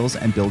litigation skills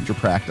and build your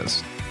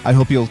practice. I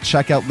hope you'll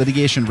check out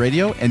Litigation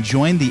Radio and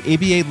join the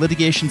ABA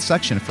litigation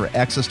section for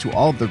access to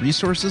all of the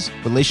resources,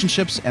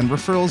 relationships, and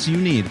referrals you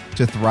need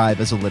to thrive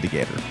as a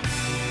litigator.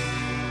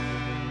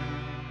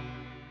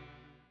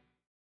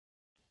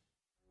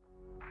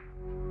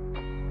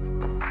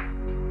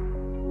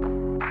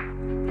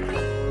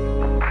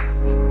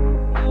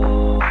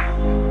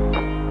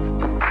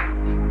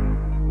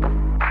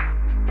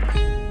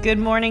 Good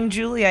morning,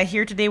 Julia.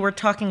 Here today we're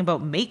talking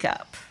about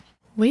makeup.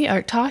 We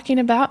are talking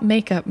about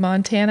makeup,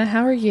 Montana.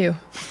 How are you?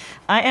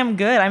 I am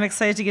good. I'm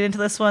excited to get into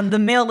this one. The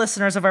male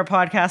listeners of our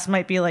podcast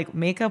might be like,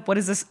 makeup? What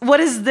is this? What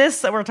is this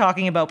that we're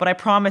talking about? But I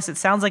promise it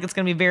sounds like it's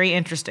going to be very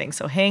interesting.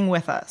 So hang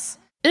with us.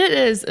 It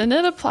is, and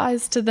it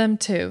applies to them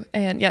too.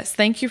 And yes,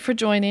 thank you for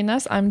joining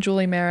us. I'm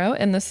Julie Marrow,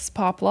 and this is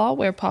Pop Law,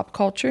 where pop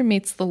culture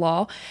meets the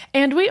law.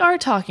 And we are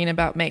talking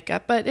about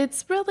makeup, but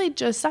it's really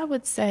just, I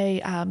would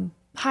say,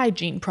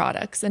 hygiene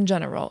products in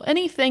general.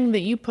 Anything that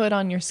you put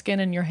on your skin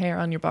and your hair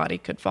on your body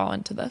could fall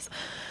into this.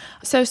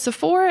 So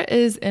Sephora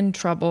is in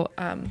trouble.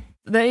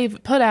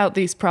 They've put out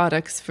these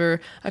products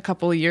for a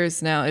couple of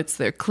years now. It's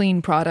their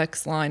clean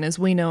products line. As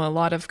we know, a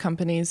lot of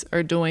companies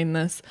are doing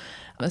this,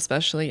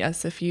 especially,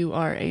 yes, if you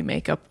are a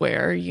makeup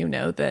wearer, you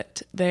know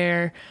that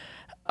there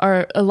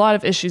are a lot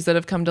of issues that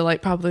have come to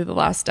light probably the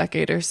last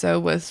decade or so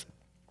with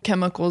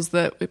chemicals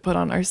that we put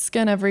on our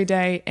skin every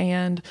day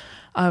and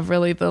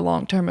really the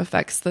long-term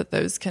effects that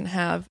those can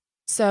have.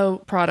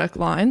 So product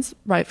lines,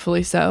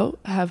 rightfully so,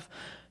 have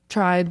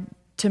tried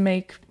to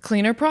make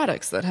cleaner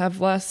products that have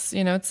less,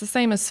 it's the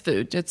same as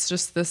food. It's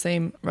just the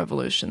same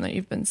revolution that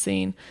you've been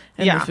seeing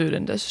in the food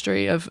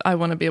industry of, I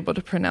want to be able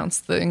to pronounce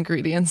the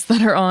ingredients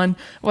that are on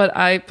what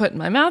I put in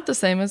my mouth the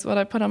same as what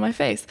I put on my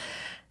face.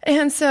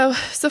 And so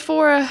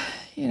Sephora,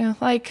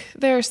 like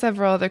there are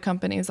several other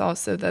companies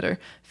also that are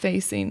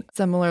facing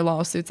similar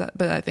lawsuits,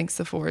 but I think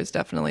Sephora is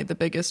definitely the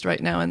biggest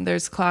right now. And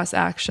there's class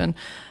action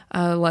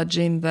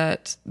alleging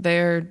that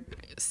their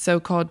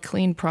so-called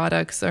clean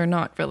products are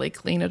not really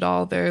clean at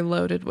all. They're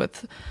loaded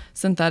with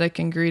synthetic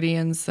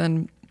ingredients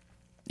and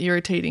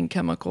irritating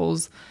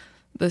chemicals,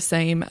 the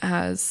same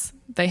as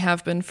they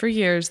have been for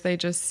years. They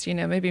just,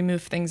 maybe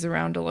move things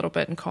around a little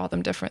bit and call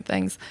them different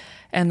things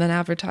and then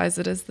advertise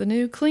it as the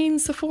new clean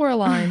Sephora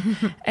line.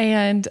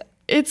 And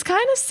it's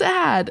kind of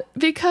sad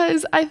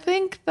because I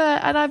think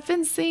that, and I've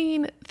been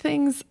seeing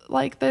things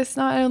like this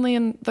not only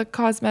in the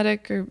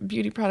cosmetic or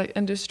beauty product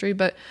industry,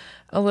 but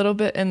a little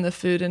bit in the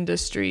food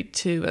industry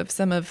too, of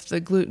some of the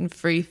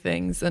gluten-free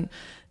things and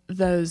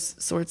those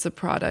sorts of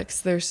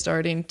products they're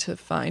starting to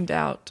find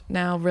out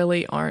now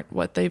really aren't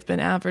what they've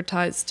been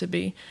advertised to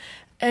be.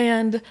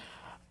 And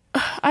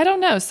I don't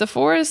know,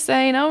 Sephora is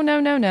saying, oh,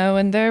 no,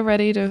 and they're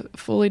ready to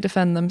fully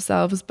defend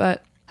themselves.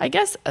 But I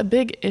guess a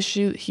big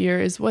issue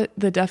here is what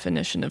the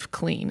definition of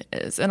clean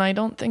is. And I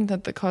don't think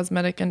that the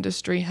cosmetic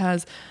industry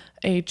has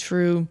a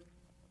true,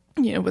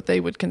 what they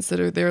would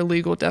consider their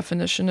legal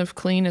definition of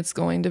clean. It's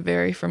going to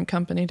vary from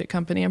company to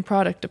company and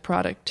product to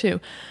product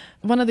too.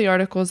 One of the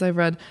articles I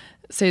read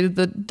stated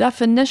the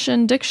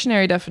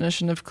dictionary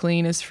definition of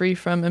clean is free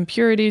from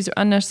impurities or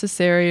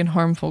unnecessary and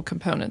harmful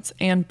components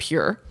and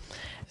pure.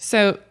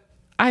 So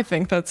I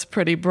think that's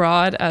pretty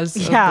broad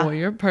as a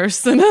lawyer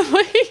personally.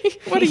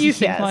 What do you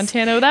think,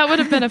 Montano? That would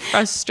have been a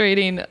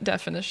frustrating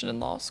definition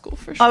in law school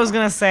for sure. I was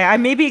going to say,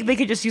 maybe they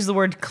could just use the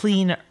word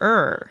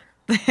cleaner,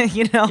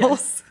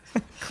 Yes.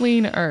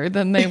 Cleaner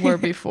than they were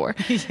before.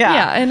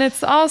 Yeah. And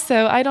it's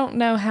also, I don't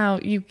know how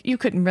you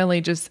couldn't really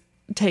just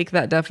take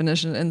that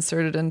definition and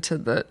insert it into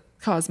the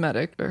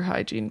cosmetic or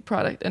hygiene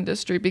product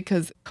industry,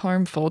 because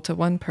harmful to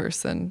one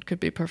person could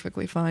be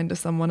perfectly fine to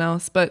someone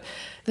else. But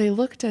they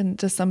looked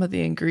into some of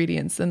the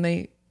ingredients and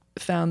they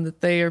found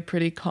that they are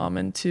pretty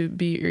common to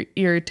be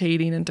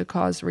irritating and to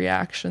cause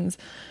reactions.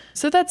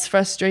 So that's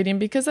frustrating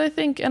because I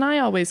think, and I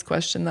always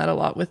question that a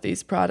lot with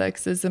these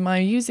products, is am I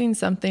using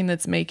something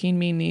that's making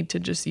me need to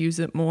just use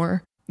it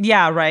more?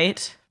 Yeah,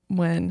 right.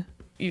 When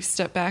you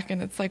step back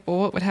and it's like, well,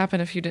 what would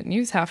happen if you didn't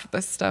use half of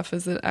this stuff?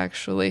 Is it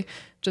actually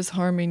just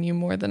harming you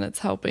more than it's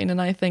helping?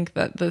 And I think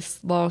that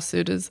this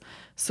lawsuit is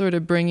sort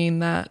of bringing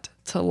that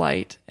to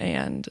light,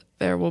 and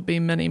there will be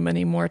many,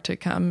 many more to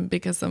come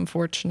because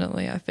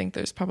unfortunately, I think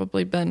there's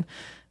probably been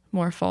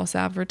more false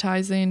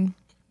advertising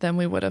than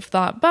we would have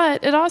thought.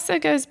 But it also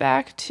goes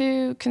back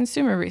to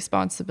consumer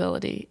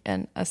responsibility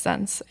in a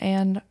sense.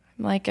 And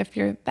like, if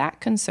you're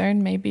that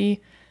concerned,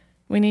 maybe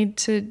we need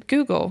to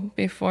Google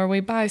before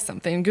we buy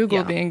something,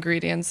 Google the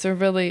ingredients, or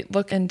really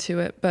look into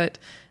it. But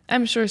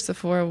I'm sure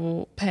Sephora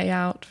will pay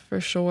out for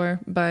sure,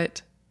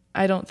 but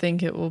I don't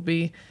think it will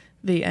be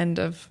the end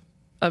of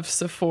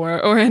Sephora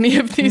or any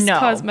of these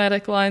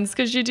cosmetic lines,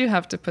 because you do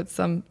have to put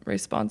some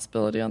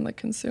responsibility on the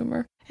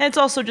consumer. And it's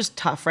also just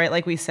tough, right?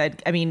 Like we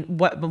said, I mean,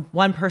 what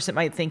one person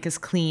might think is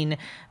clean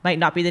might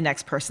not be the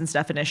next person's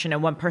definition.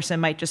 And one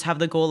person might just have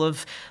the goal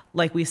of,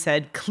 like we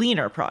said,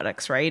 cleaner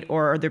products, right?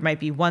 Or there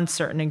might be one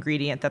certain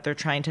ingredient that they're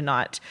trying to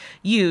not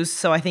use.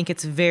 So I think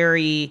it's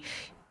very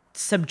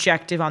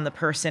subjective on the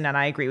person. And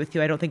I agree with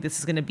you. I don't think this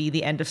is going to be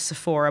the end of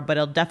Sephora, but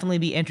it'll definitely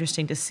be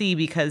interesting to see,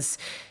 because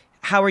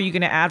how are you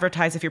going to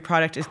advertise if your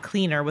product is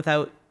cleaner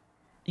without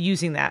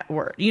using that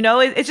word? You know,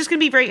 it's just going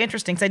to be very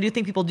interesting, because I do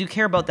think people do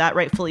care about that,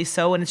 rightfully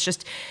so. And it's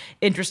just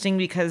interesting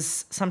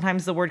because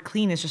sometimes the word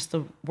clean is just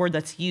the word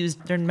that's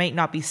used. There might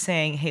not be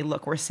saying, hey,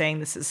 look, we're saying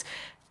this is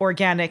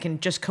organic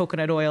and just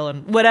coconut oil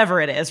and whatever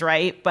it is,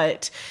 right?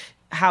 But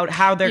how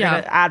they're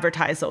going to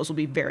advertise those will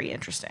be very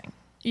interesting.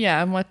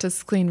 Yeah, and what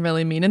does clean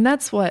really mean? And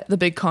that's what the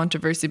big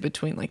controversy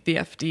between like the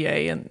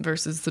FDA and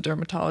versus the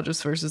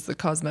dermatologist versus the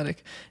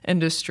cosmetic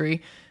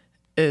industry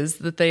is,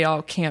 that they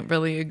all can't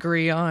really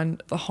agree on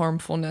the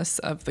harmfulness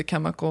of the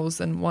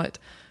chemicals and what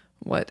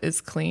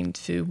is clean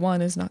to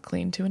one is not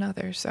clean to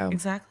another. So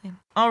exactly.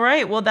 All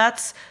right. Well,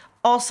 that's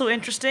also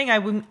interesting.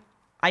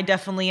 I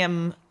definitely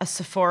am a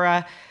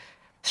Sephora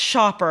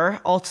shopper,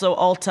 also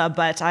Ulta,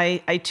 but I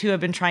too have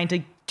been trying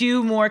to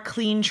do more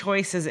clean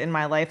choices in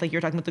my life. Like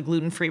you're talking about the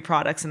gluten-free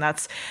products, and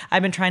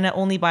I've been trying to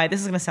only buy, this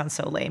is going to sound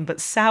so lame, but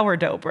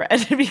sourdough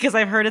bread, because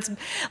I've heard it's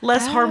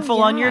less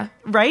harmful on your,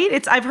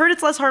 right? I've heard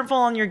it's less harmful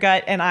on your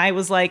gut, and I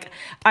was like,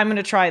 I'm going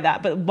to try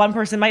that. But one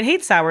person might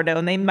hate sourdough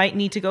and they might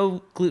need to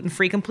go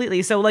gluten-free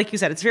completely. So like you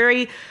said, it's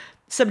very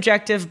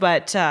subjective,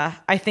 but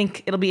I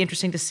think it'll be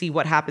interesting to see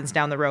what happens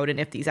down the road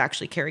and if these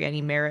actually carry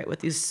any merit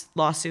with these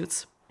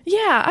lawsuits.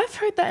 Yeah, I've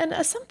heard that.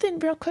 And something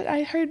real quick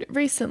I heard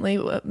recently,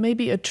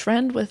 maybe a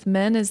trend with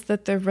men, is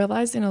that they're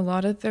realizing a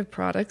lot of their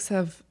products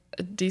have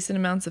decent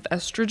amounts of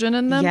estrogen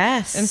in them.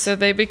 Yes. And so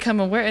they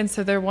become aware. And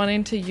so they're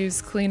wanting to use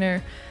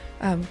cleaner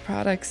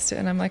products.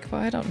 And I'm like,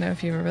 well, I don't know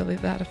if you were really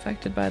that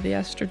affected by the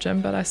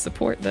estrogen, but I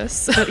support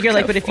this. But you're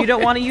like, but if you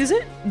don't want to use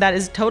it, that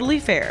is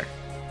totally fair.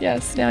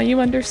 Yes, now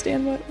you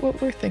understand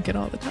what we're thinking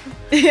all the time.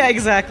 Yeah,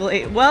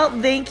 exactly. Well,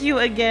 thank you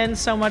again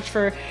so much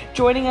for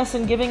joining us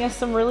and giving us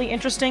some really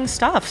interesting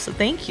stuff. So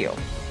thank you.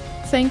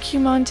 Thank you,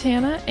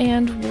 Montana,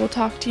 and we'll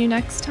talk to you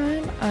next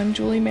time. I'm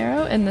Julie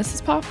Marrow, and this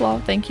is Pop Law.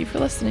 Thank you for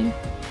listening.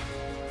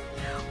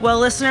 Well,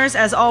 listeners,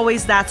 as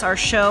always, that's our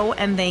show,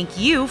 and thank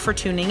you for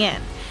tuning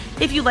in.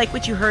 If you like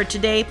what you heard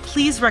today,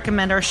 please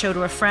recommend our show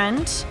to a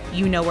friend.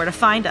 You know where to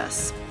find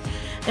us.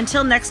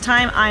 Until next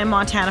time, I am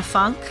Montana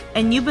Funk,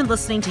 and you've been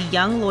listening to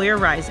Young Lawyer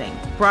Rising,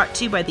 brought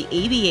to you by the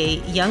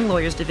ABA Young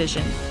Lawyers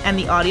Division and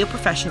the audio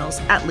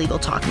professionals at Legal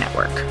Talk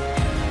Network.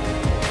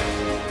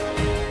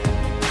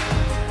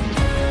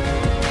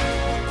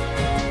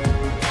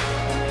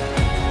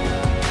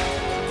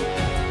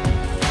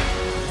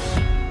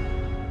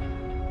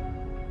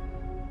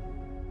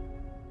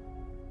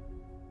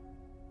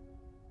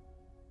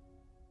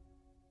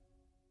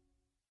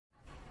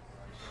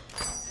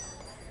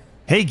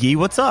 Hey, Guy,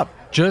 what's up?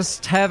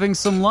 Just having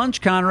some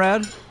lunch,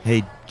 Conrad.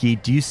 Hey, Guy,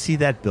 do you see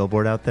that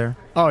billboard out there?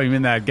 Oh, you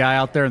mean that guy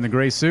out there in the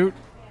gray suit?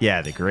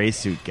 Yeah, the gray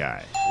suit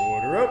guy.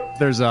 Order up.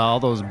 There's all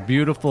those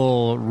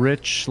beautiful,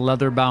 rich,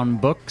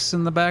 leather-bound books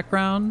in the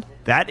background.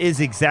 That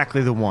is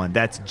exactly the one.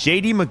 That's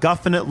J.D.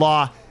 McGuffin at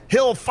law.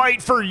 He'll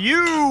fight for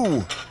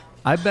you!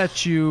 I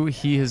bet you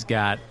he has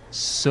got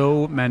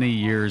so many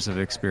years of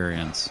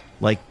experience.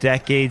 Like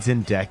decades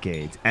and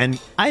decades. And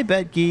I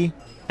bet, Guy,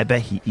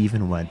 he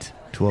even went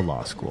to a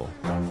law school.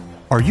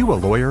 Are you a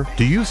lawyer?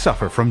 Do you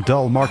suffer from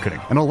dull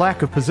marketing and a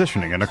lack of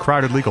positioning in a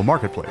crowded legal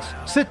marketplace?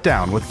 Sit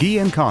down with Guy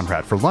and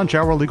Conrad for Lunch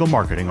Hour Legal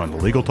Marketing on the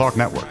Legal Talk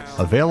Network,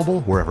 available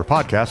wherever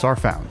podcasts are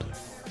found.